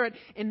it, we bear it.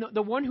 And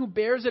the one who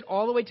bears it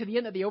all the way to the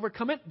end, that they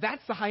overcome it,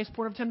 that's the highest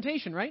point of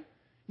temptation, right?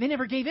 They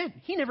never gave in.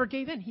 He never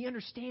gave in. He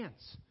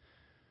understands.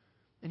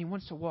 And He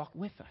wants to walk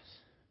with us.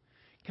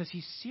 Because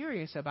He's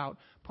serious about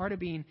part of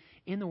being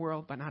in the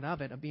world, but not of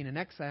it, of being an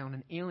exile and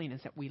an alien,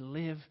 is that we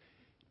live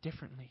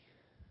differently.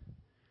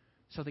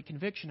 So the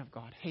conviction of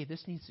God, hey,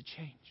 this needs to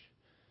change.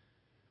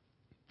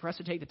 For us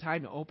to take the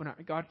time to open our,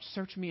 God,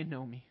 search me and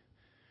know me.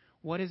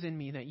 What is in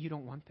me that you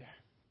don't want there?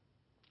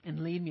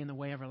 And lead me in the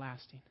way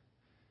everlasting.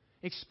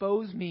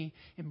 Expose me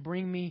and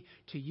bring me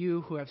to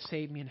you who have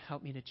saved me and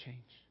helped me to change.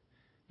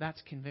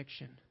 That's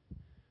conviction.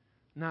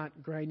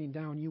 Not grinding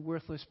down, you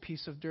worthless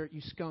piece of dirt,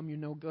 you scum, you're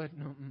no good.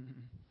 No.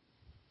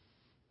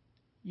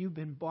 You've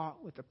been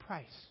bought with a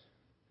price.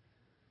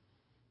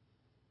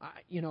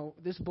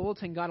 This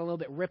bulletin got a little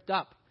bit ripped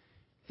up.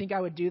 Think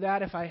I would do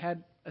that if I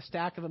had a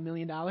stack of $1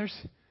 million?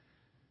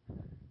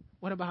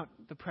 What about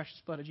the precious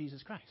blood of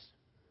Jesus Christ?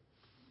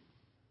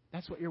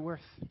 That's what you're worth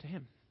to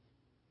Him.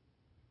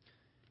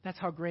 That's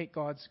how great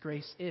God's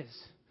grace is.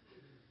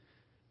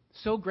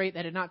 So great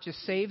that it not just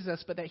saves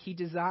us, but that He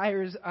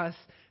desires us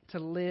to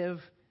live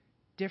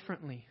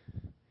differently.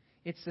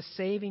 It's the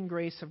saving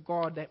grace of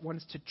God that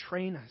wants to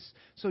train us.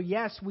 So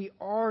yes, we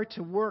are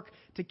to work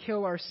to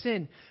kill our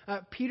sin.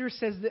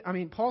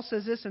 Paul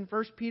says this in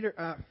 1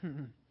 Peter.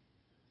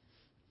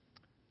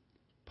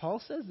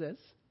 Paul says this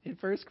in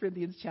 1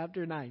 Corinthians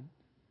chapter 9.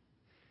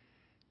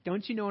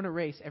 Don't you know in a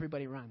race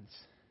everybody runs?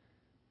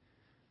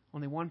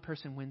 Only one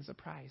person wins the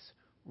prize.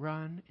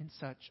 Run in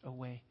such a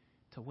way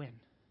to win.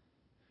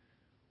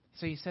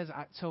 So he says,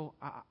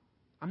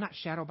 I'm not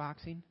shadow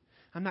boxing.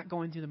 I'm not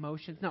going through the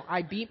motions. No,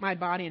 I beat my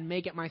body and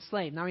make it my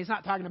slave. Now he's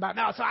not talking about,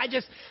 no, so I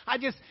just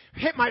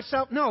hit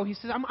myself. No, he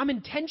says, I'm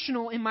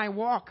intentional in my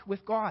walk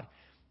with God.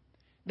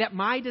 That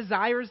my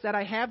desires that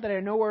I have that I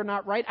know are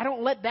not right, I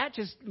don't let that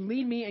just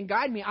lead me and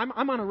guide me.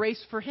 I'm on a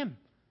race for Him.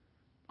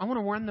 I want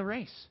to run the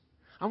race.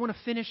 I want to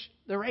finish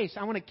the race.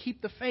 I want to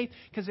keep the faith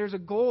because there's a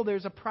goal,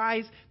 there's a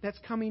prize that's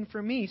coming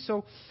for me.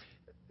 So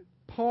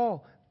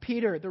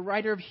Peter, the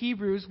writer of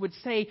Hebrews, would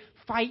say,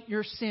 fight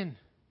your sin.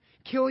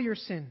 Kill your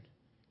sin.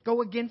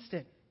 Go against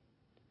it.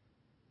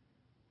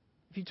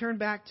 If you turn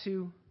back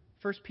to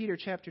 1 Peter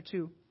chapter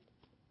 2,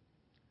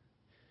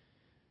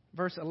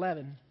 verse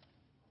 11.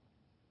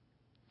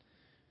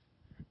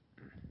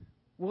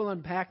 We'll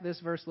unpack this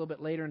verse a little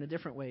bit later in a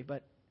different way,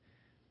 but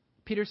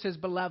Peter says,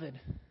 Beloved,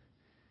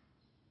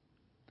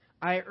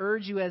 I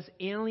urge you as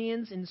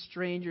aliens and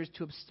strangers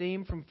to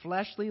abstain from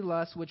fleshly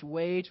lusts which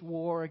wage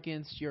war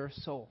against your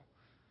soul.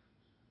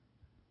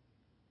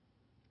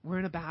 We're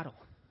in a battle.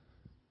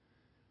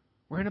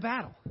 We're in a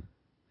battle.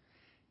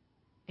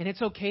 And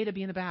it's okay to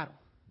be in a battle.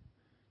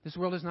 This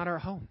world is not our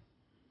home.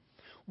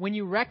 When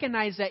you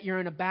recognize that you're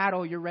in a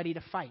battle, you're ready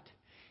to fight.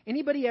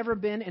 Anybody ever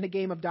been in a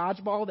game of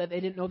dodgeball that they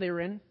didn't know they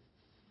were in?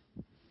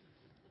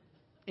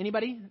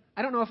 Anybody?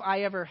 I don't know if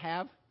I ever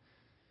have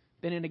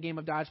been in a game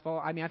of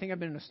dodgeball. I mean, I think I've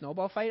been in a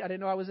snowball fight I didn't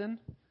know I was in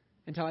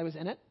until I was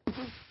in it.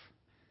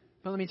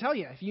 But let me tell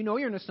you, if you know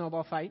you're in a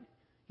snowball fight,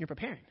 you're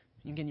preparing.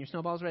 You're getting your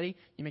snowballs ready.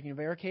 You're making a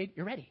barricade.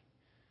 You're ready.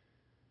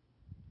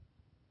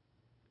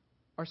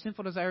 Our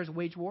sinful desires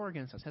wage war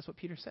against us. That's what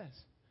Peter says.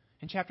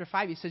 In chapter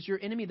 5, he says, your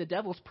enemy, the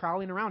devil, is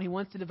prowling around. He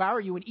wants to devour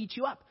you and eat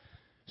you up.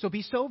 So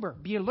be sober,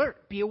 be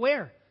alert, be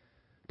aware.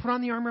 Put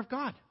on the armor of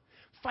God.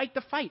 Fight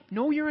the fight.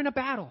 Know you're in a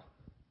battle.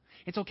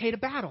 It's okay to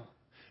battle.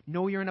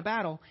 Know you're in a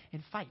battle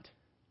and fight.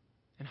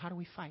 And how do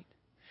we fight?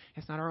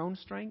 It's not our own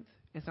strength.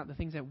 It's not the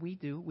things that we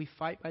do. We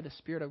fight by the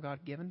Spirit of God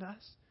given to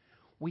us.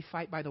 We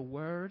fight by the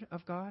Word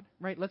of God.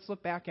 Right? Let's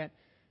look back at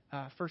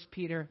 1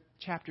 Peter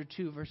chapter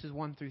 2, verses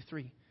 1 through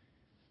 3.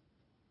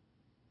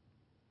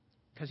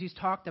 Because he's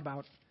talked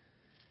about,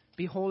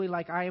 be holy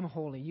like I am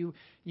holy.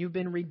 You've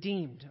been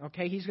redeemed.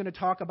 Okay? He's going to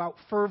talk about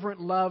fervent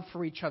love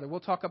for each other. We'll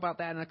talk about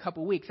that in a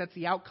couple weeks. That's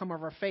the outcome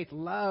of our faith.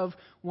 Love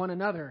one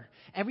another.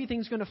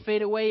 Everything's going to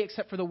fade away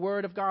except for the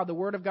Word of God. The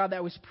Word of God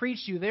that was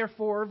preached to you.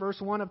 Therefore, verse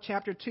 1 of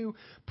chapter 2,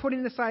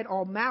 putting aside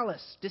all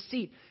malice,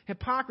 deceit,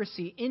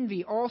 hypocrisy,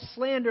 envy, all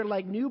slander,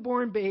 like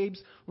newborn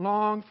babes,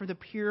 long for the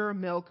pure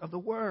milk of the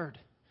Word.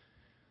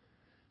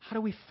 How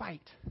do we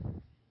fight?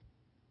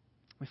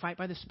 We fight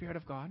by the Spirit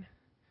of God.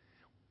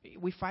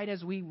 We fight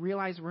as we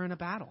realize we're in a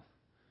battle.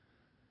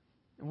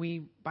 And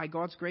we, by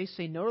God's grace,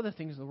 say no to the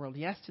things of the world,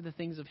 yes to the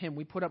things of Him.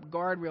 We put up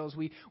guardrails.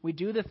 We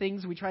do the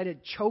things, we try to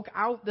choke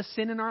out the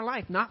sin in our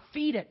life, not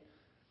feed it.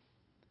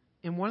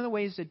 And one of the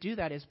ways to do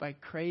that is by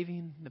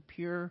craving the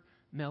pure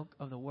milk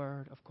of the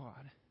Word of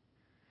God.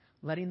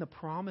 Letting the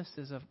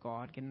promises of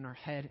God get in our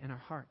head and our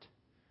heart.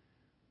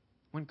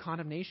 When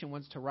condemnation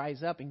wants to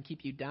rise up and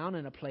keep you down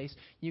in a place,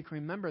 you can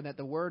remember that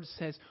the Word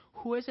says,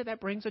 who is it that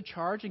brings a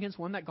charge against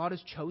one that God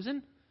has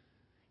chosen?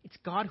 It's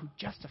God who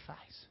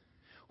justifies.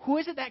 Who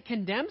is it that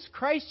condemns?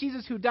 Christ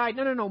Jesus who died.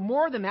 No.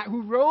 More than that,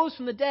 who rose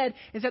from the dead,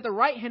 is at the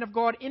right hand of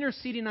God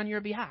interceding on your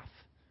behalf.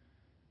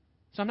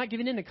 So I'm not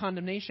giving in to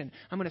condemnation.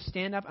 I'm going to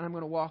stand up and I'm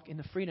going to walk in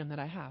the freedom that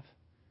I have.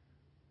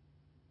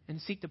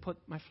 And seek to put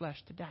my flesh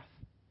to death.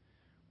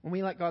 When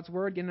we let God's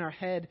Word get in our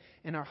head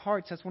and our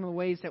hearts, that's one of the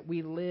ways that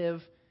we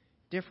live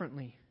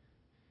differently.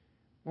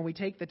 When we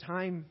take the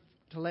time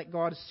to let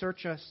God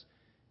search us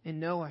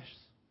and know us,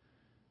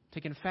 to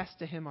confess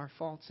to Him our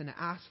faults and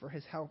ask for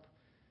His help,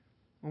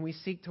 when we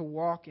seek to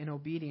walk in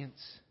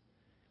obedience,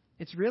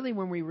 it's really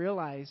when we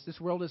realize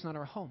this world is not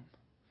our home.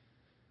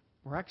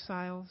 We're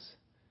exiles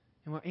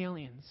and we're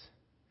aliens,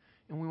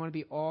 and we want to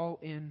be all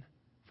in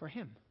for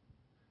Him,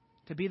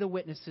 to be the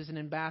witnesses and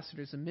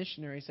ambassadors and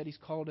missionaries that He's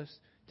called us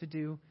to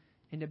do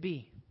and to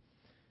be.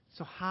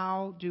 So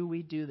how do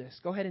we do this?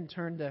 Go ahead and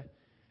turn to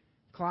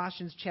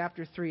Colossians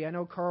chapter 3. I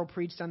know Carl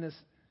preached on this,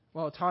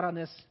 taught on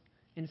this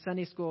in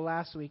Sunday school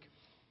last week,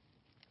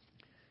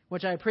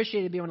 which I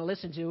appreciated being able to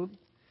listen to.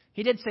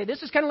 He did say,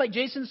 this is kind of like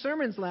Jason's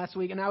sermons last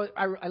week, and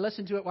I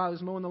listened to it while I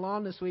was mowing the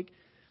lawn this week,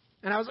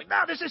 and I was like,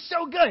 wow, this is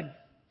so good.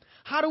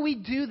 How do we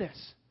do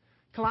this?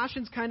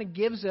 Colossians kind of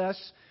gives us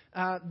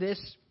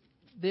this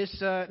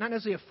not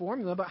necessarily a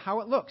formula, but how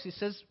it looks. He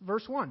says,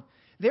 verse 1,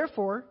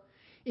 therefore,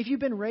 if you've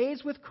been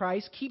raised with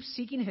Christ, keep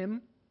seeking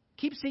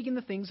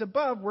the things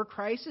above, where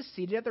Christ is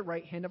seated at the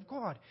right hand of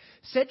God.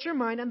 Set your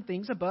mind on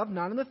things above,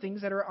 not on the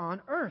things that are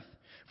on earth.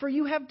 For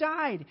you have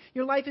died.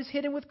 Your life is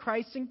hidden with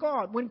Christ in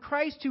God. When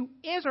Christ, who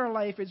is our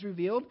life, is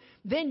revealed,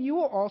 then you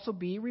will also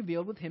be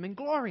revealed with Him in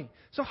glory.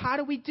 So how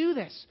do we do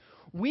this?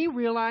 We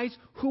realize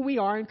who we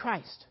are in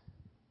Christ.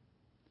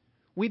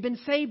 We've been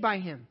saved by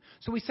Him.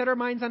 So we set our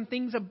minds on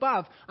things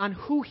above, on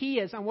who He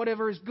is, on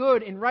whatever is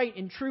good and right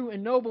and true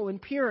and noble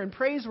and pure and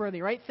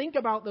praiseworthy, right? Think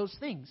about those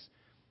things.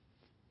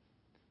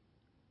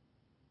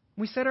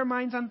 We set our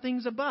minds on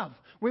things above.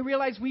 We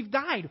realize we've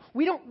died.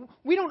 We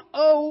don't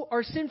owe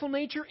our sinful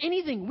nature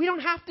anything. We don't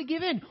have to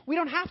give in. We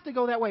don't have to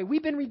go that way.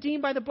 We've been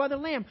redeemed by the blood of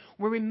the Lamb.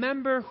 We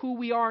remember who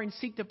we are and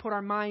seek to put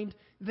our mind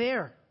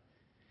there.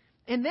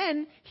 And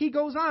then he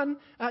goes on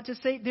to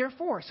say,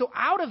 therefore. So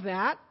out of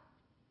that,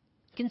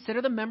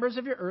 consider the members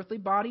of your earthly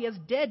body as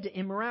dead to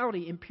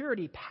immorality,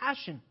 impurity,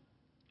 passion,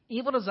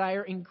 evil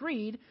desire, and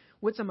greed,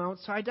 which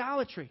amounts to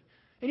idolatry.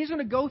 And he's going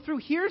to go through,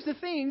 here's the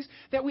things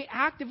that we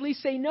actively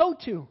say no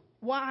to.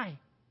 Why?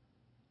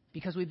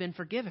 Because we've been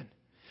forgiven.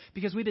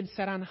 Because we've been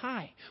set on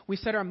high. We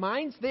set our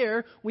minds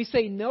there. We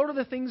say no to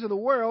the things of the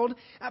world.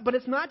 But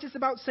it's not just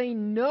about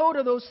saying no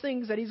to those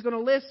things that he's going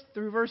to list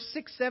through verse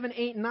 6, 7,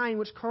 8, and 9,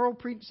 which Carl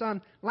preached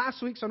on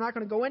last week, so I'm not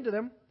going to go into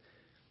them.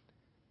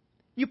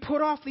 You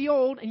put off the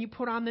old and you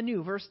put on the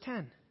new. Verse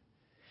 10.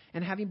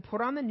 And having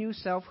put on the new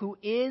self, who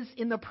is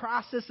in the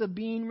process of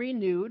being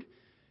renewed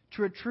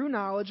to a true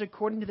knowledge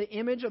according to the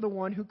image of the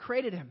one who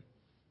created him.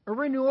 A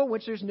renewal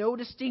which there's no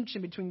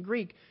distinction between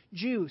Greek,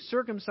 Jew,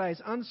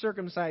 circumcised,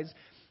 uncircumcised,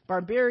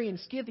 barbarian,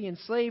 Scythian,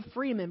 slave,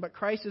 freeman, but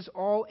Christ is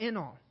all in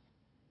all.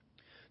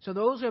 So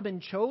those who have been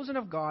chosen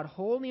of God,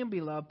 holy and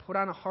beloved, put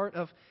on a heart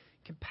of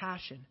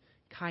compassion,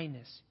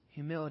 kindness,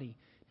 humility,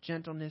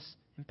 gentleness,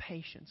 and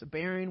patience,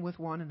 bearing with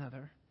one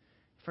another,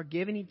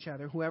 forgiving each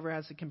other. Whoever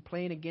has a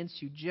complaint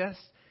against you,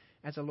 just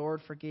as the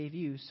Lord forgave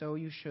you, so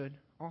you should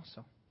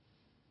also.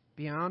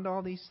 Beyond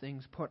all these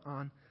things, put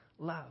on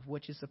love,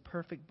 which is the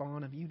perfect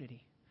bond of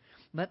unity.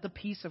 Let the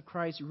peace of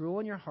Christ rule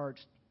in your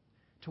hearts,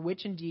 to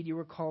which indeed you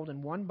were called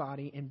in one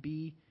body, and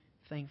be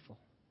thankful.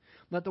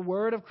 Let the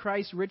word of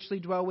Christ richly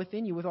dwell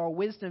within you, with all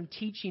wisdom,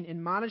 teaching,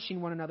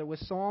 admonishing one another with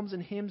psalms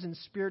and hymns and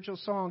spiritual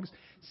songs,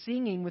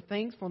 singing with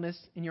thankfulness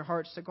in your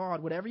hearts to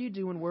God. Whatever you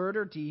do in word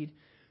or deed,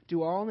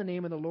 do all in the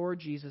name of the Lord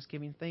Jesus,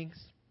 giving thanks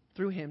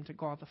through him to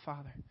God the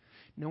Father.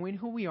 Knowing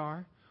who we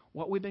are,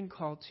 what we've been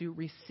called to,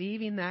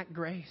 receiving that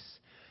grace,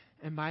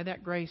 and by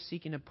that grace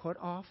seeking to put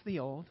off the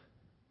old.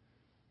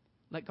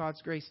 Let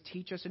God's grace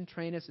teach us and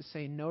train us to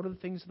say no to the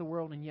things of the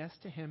world and yes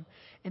to him.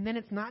 And then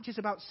it's not just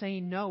about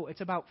saying no.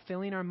 It's about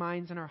filling our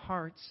minds and our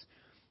hearts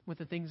with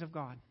the things of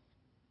God.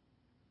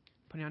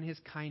 Putting on his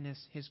kindness,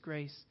 his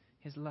grace,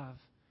 his love,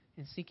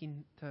 and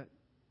seeking to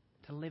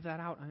live that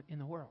out in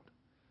the world.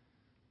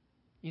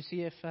 You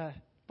see, if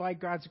by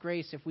God's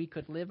grace, if we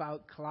could live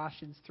out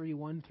Colossians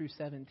 3:1 through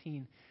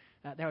 17,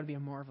 that would be a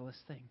marvelous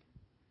thing.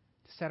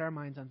 To set our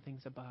minds on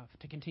things above,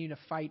 to continue to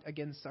fight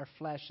against our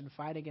flesh and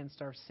fight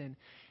against our sin,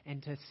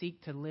 and to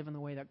seek to live in the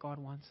way that God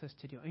wants us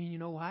to do. I mean, you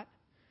know what?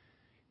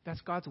 That's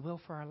God's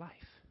will for our life.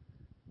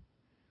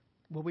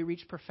 Will we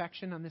reach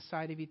perfection on this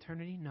side of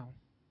eternity? No.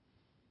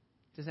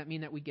 Does that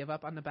mean that we give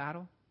up on the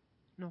battle?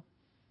 No.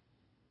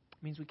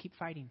 It means we keep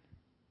fighting.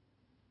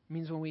 It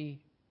means when we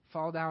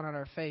fall down on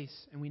our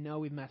face and we know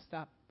we've messed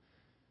up,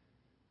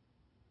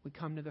 we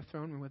come to the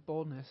throne room with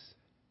boldness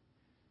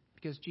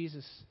because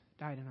Jesus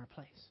died in our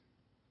place.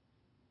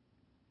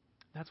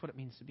 That's what it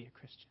means to be a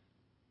Christian.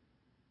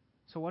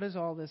 So what does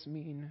all this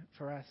mean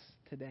for us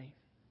today?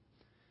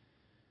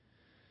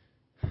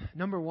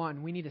 Number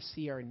one, we need to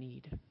see our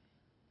need.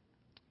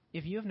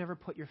 If you have never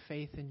put your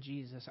faith in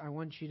Jesus, I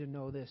want you to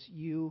know this.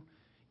 You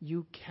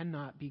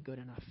cannot be good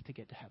enough to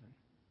get to heaven.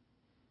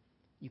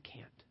 You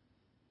can't.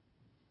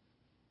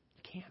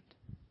 You can't.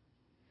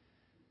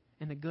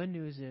 And the good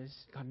news is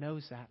God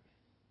knows that.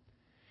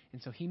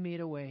 And so he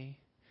made a way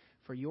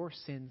for your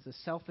sins, the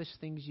selfish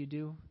things you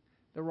do,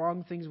 the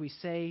wrong things we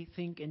say,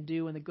 think, and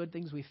do, and the good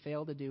things we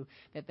fail to do,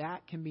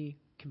 that can be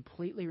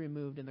completely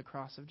removed in the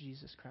cross of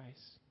Jesus Christ.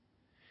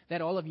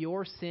 That all of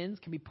your sins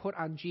can be put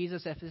on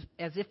Jesus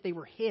as if they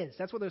were his.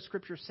 That's what the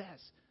scripture says.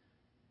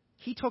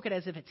 He took it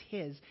as if it's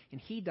his, and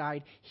he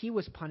died. He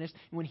was punished.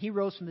 And when he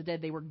rose from the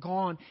dead, they were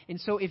gone.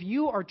 And so if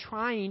you are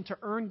trying to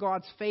earn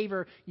God's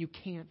favor, you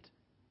can't.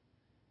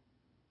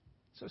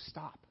 So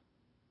stop.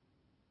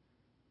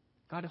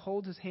 God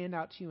holds his hand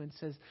out to you and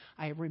says,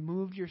 I have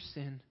removed your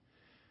sin.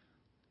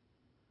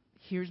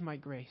 Here's my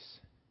grace.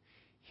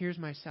 Here's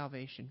my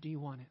salvation. Do you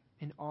want it?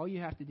 And all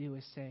you have to do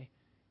is say,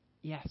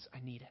 yes,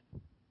 I need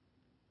it.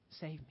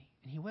 Save me.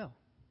 And he will.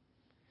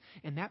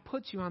 And that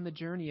puts you on the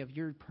journey of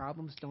your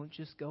problems don't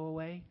just go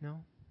away.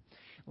 No.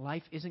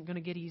 Life isn't going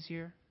to get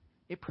easier.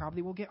 It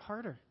probably will get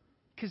harder.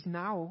 Because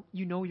now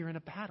you know you're in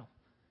a battle.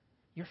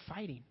 You're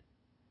fighting.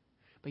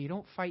 But you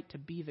don't fight to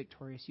be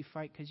victorious. You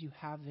fight because you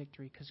have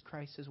victory, because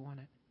Christ has won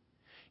it.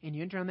 And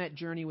you enter on that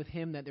journey with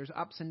him that there's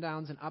ups and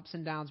downs.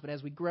 But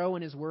as we grow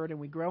in his word and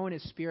we grow in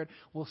his spirit,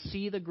 we'll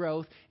see the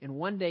growth. And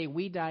one day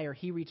we die or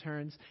he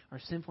returns. Our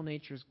sinful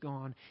nature is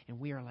gone and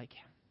we are like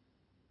him.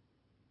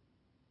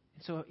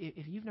 And so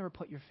if you've never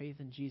put your faith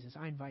in Jesus,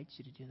 I invite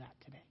you to do that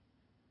today.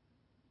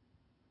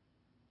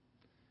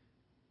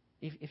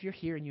 If you're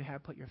here and you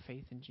have put your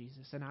faith in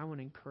Jesus, then I want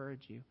to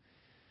encourage you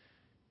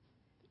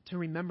to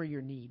remember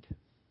your need.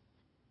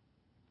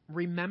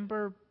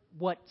 Remember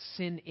what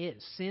sin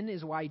is. Sin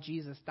is why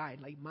Jesus died.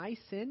 Like my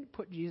sin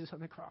put Jesus on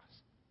the cross.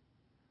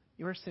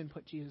 Your sin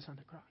put Jesus on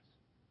the cross.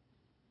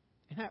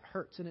 And that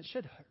hurts, and it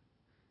should hurt.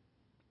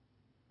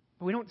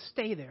 But we don't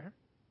stay there.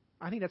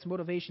 I think that's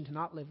motivation to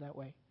not live that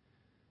way.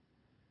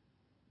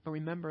 But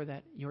remember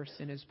that your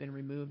sin has been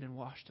removed and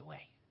washed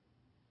away.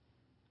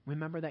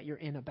 Remember that you're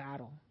in a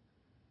battle.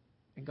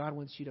 And God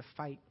wants you to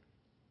fight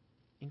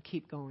and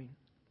keep going.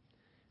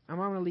 I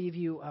want to leave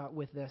you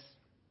with this.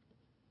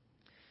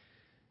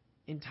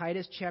 In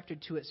Titus chapter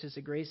 2, it says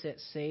the grace that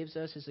saves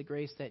us is the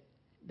grace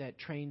that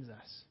trains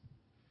us.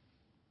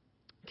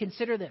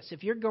 Consider this.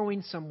 If you're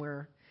going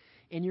somewhere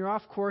and you're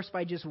off course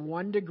by just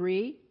 1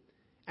 degree,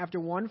 after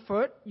 1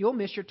 foot, you'll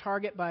miss your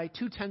target by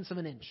 0.2 of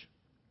an inch.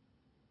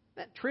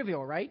 That's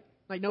trivial, right?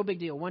 Like no big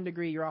deal. 1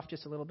 degree, you're off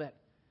just a little bit.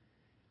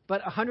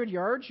 But 100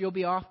 yards, you'll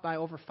be off by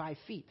over 5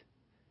 feet.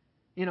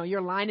 You know,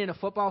 you're lying in a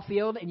football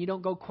field and you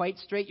don't go quite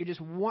straight. You're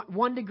just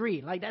 1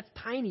 degree. Like that's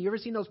tiny. You ever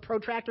seen those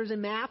protractors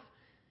in math?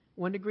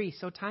 1 degree,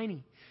 so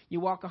tiny. You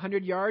walk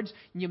 100 yards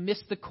and you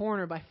miss the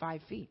corner by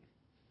 5 feet.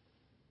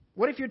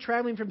 What if you're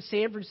traveling from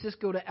San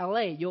Francisco to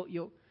L.A.?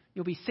 You'll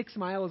be 6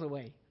 miles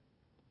away.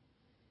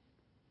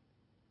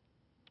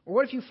 Or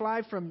what if you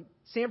fly from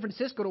San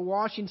Francisco to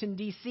Washington,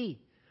 D.C.?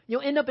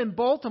 You'll end up in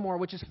Baltimore,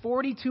 which is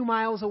 42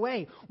 miles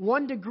away.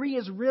 1 degree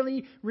is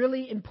really,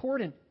 really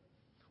important.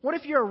 What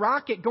if you're a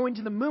rocket going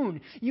to the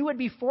moon? You would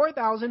be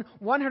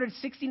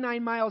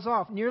 4,169 miles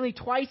off, nearly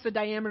twice the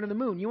diameter of the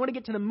moon. You want to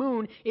get to the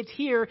moon, it's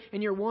here,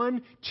 and you're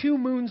 2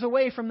 moons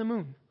away from the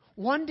moon.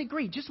 1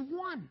 degree, just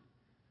one.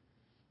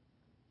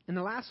 And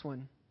the last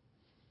one,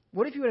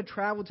 what if you were to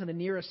travel to the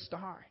nearest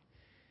star?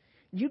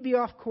 You'd be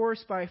off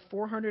course by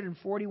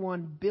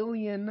 441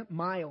 billion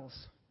miles.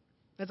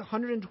 That's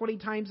 120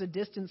 times the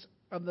distance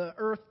of the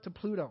Earth to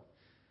Pluto.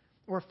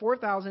 Or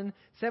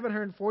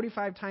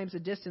 4,745 times the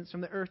distance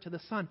from the Earth to the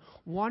Sun.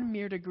 1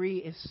 mere degree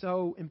is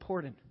so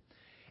important.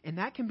 And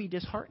that can be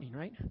disheartening,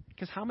 right?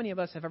 Because how many of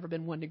us have ever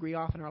been 1 degree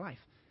off in our life?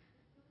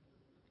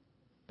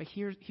 But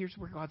here's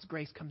where God's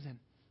grace comes in.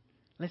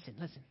 Listen.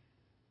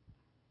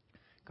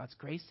 God's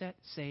grace that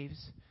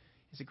saves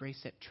is a grace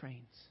that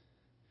trains.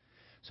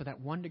 So that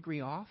 1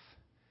 degree off,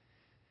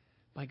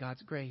 by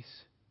God's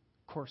grace,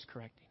 course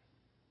correcting.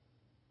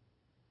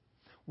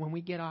 When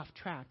we get off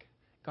track,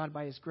 God,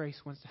 by His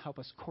grace, wants to help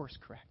us course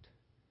correct.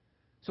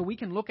 So we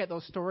can look at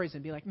those stories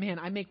and be like, man,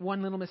 I make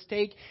one little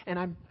mistake and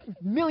I'm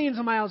millions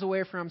of miles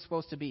away from where I'm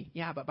supposed to be.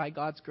 Yeah, but by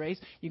God's grace,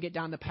 you get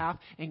down the path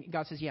and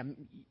God says, yeah,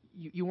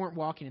 you weren't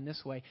walking in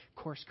this way.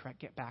 Course correct,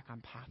 get back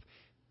on path.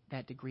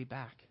 That degree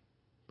back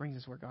brings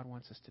us where God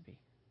wants us to be.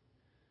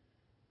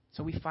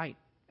 So we fight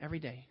every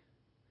day.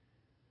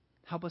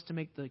 Help us to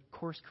make the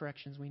course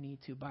corrections we need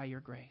to by your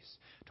grace,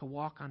 to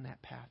walk on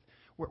that path.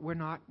 We're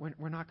not going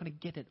to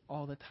get it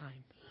all the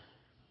time.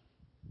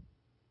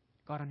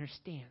 God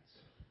understands.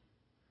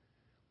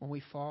 When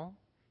we fall,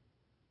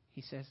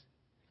 He says,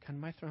 come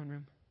to my throne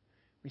room,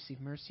 receive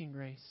mercy and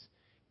grace,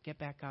 get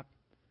back up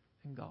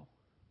and go.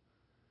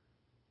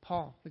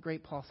 Paul, the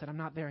great Paul, said, I'm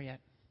not there yet.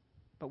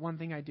 But one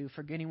thing I do,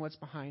 forgetting what's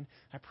behind,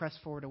 I press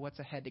forward to what's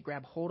ahead to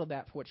grab hold of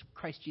that for which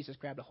Christ Jesus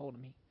grabbed a hold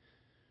of me.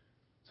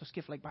 So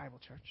Skiff Lake Bible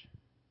Church,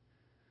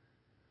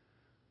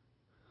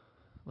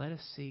 let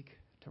us seek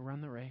to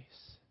run the race,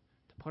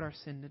 to put our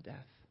sin to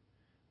death.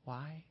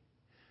 Why?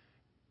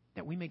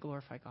 That we may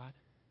glorify God.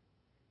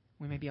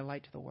 We may be a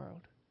light to the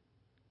world.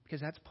 Because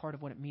that's part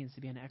of what it means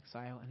to be an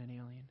exile and an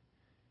alien,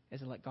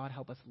 is to let God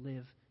help us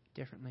live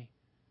differently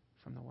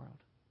from the world.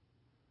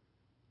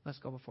 Let's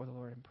go before the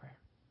Lord in prayer.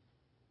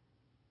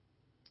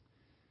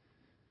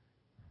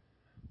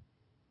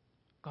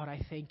 God,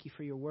 I thank you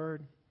for your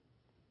word.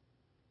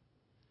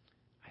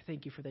 I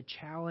thank you for the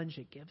challenge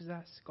it gives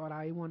us. God,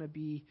 I want to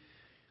be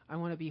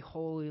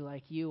holy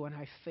like you, and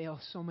I fail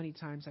so many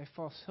times. I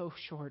fall so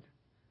short.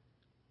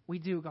 We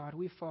do, God.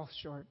 We fall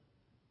short.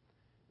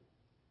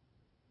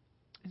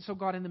 And so,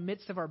 God, in the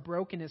midst of our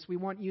brokenness, we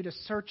want you to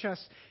search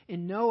us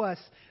and know us,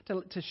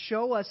 to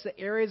show us the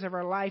areas of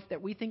our life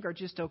that we think are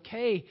just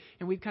okay,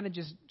 and we've kind of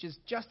just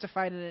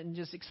justified it and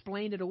just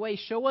explained it away.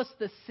 Show us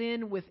the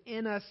sin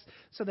within us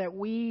so that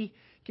we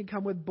can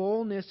come with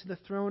boldness to the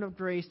throne of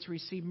grace to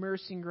receive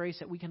mercy and grace,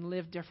 that we can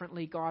live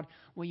differently. God,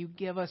 will you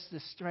give us the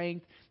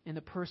strength and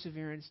the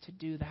perseverance to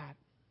do that?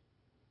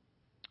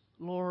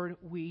 Lord,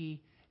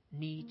 we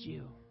need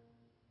you.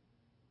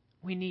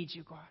 We need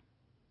you, God.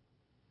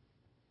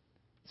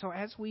 So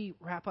as we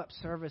wrap up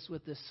service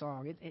with this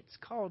song, it's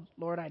called,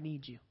 Lord, I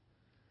Need You.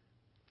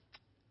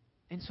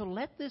 And so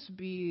let this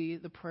be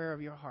the prayer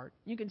of your heart.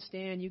 You can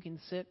stand, you can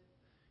sit,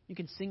 you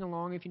can sing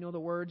along if you know the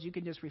words, you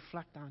can just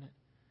reflect on it.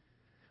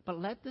 But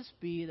let this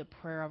be the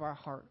prayer of our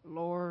heart.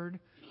 Lord,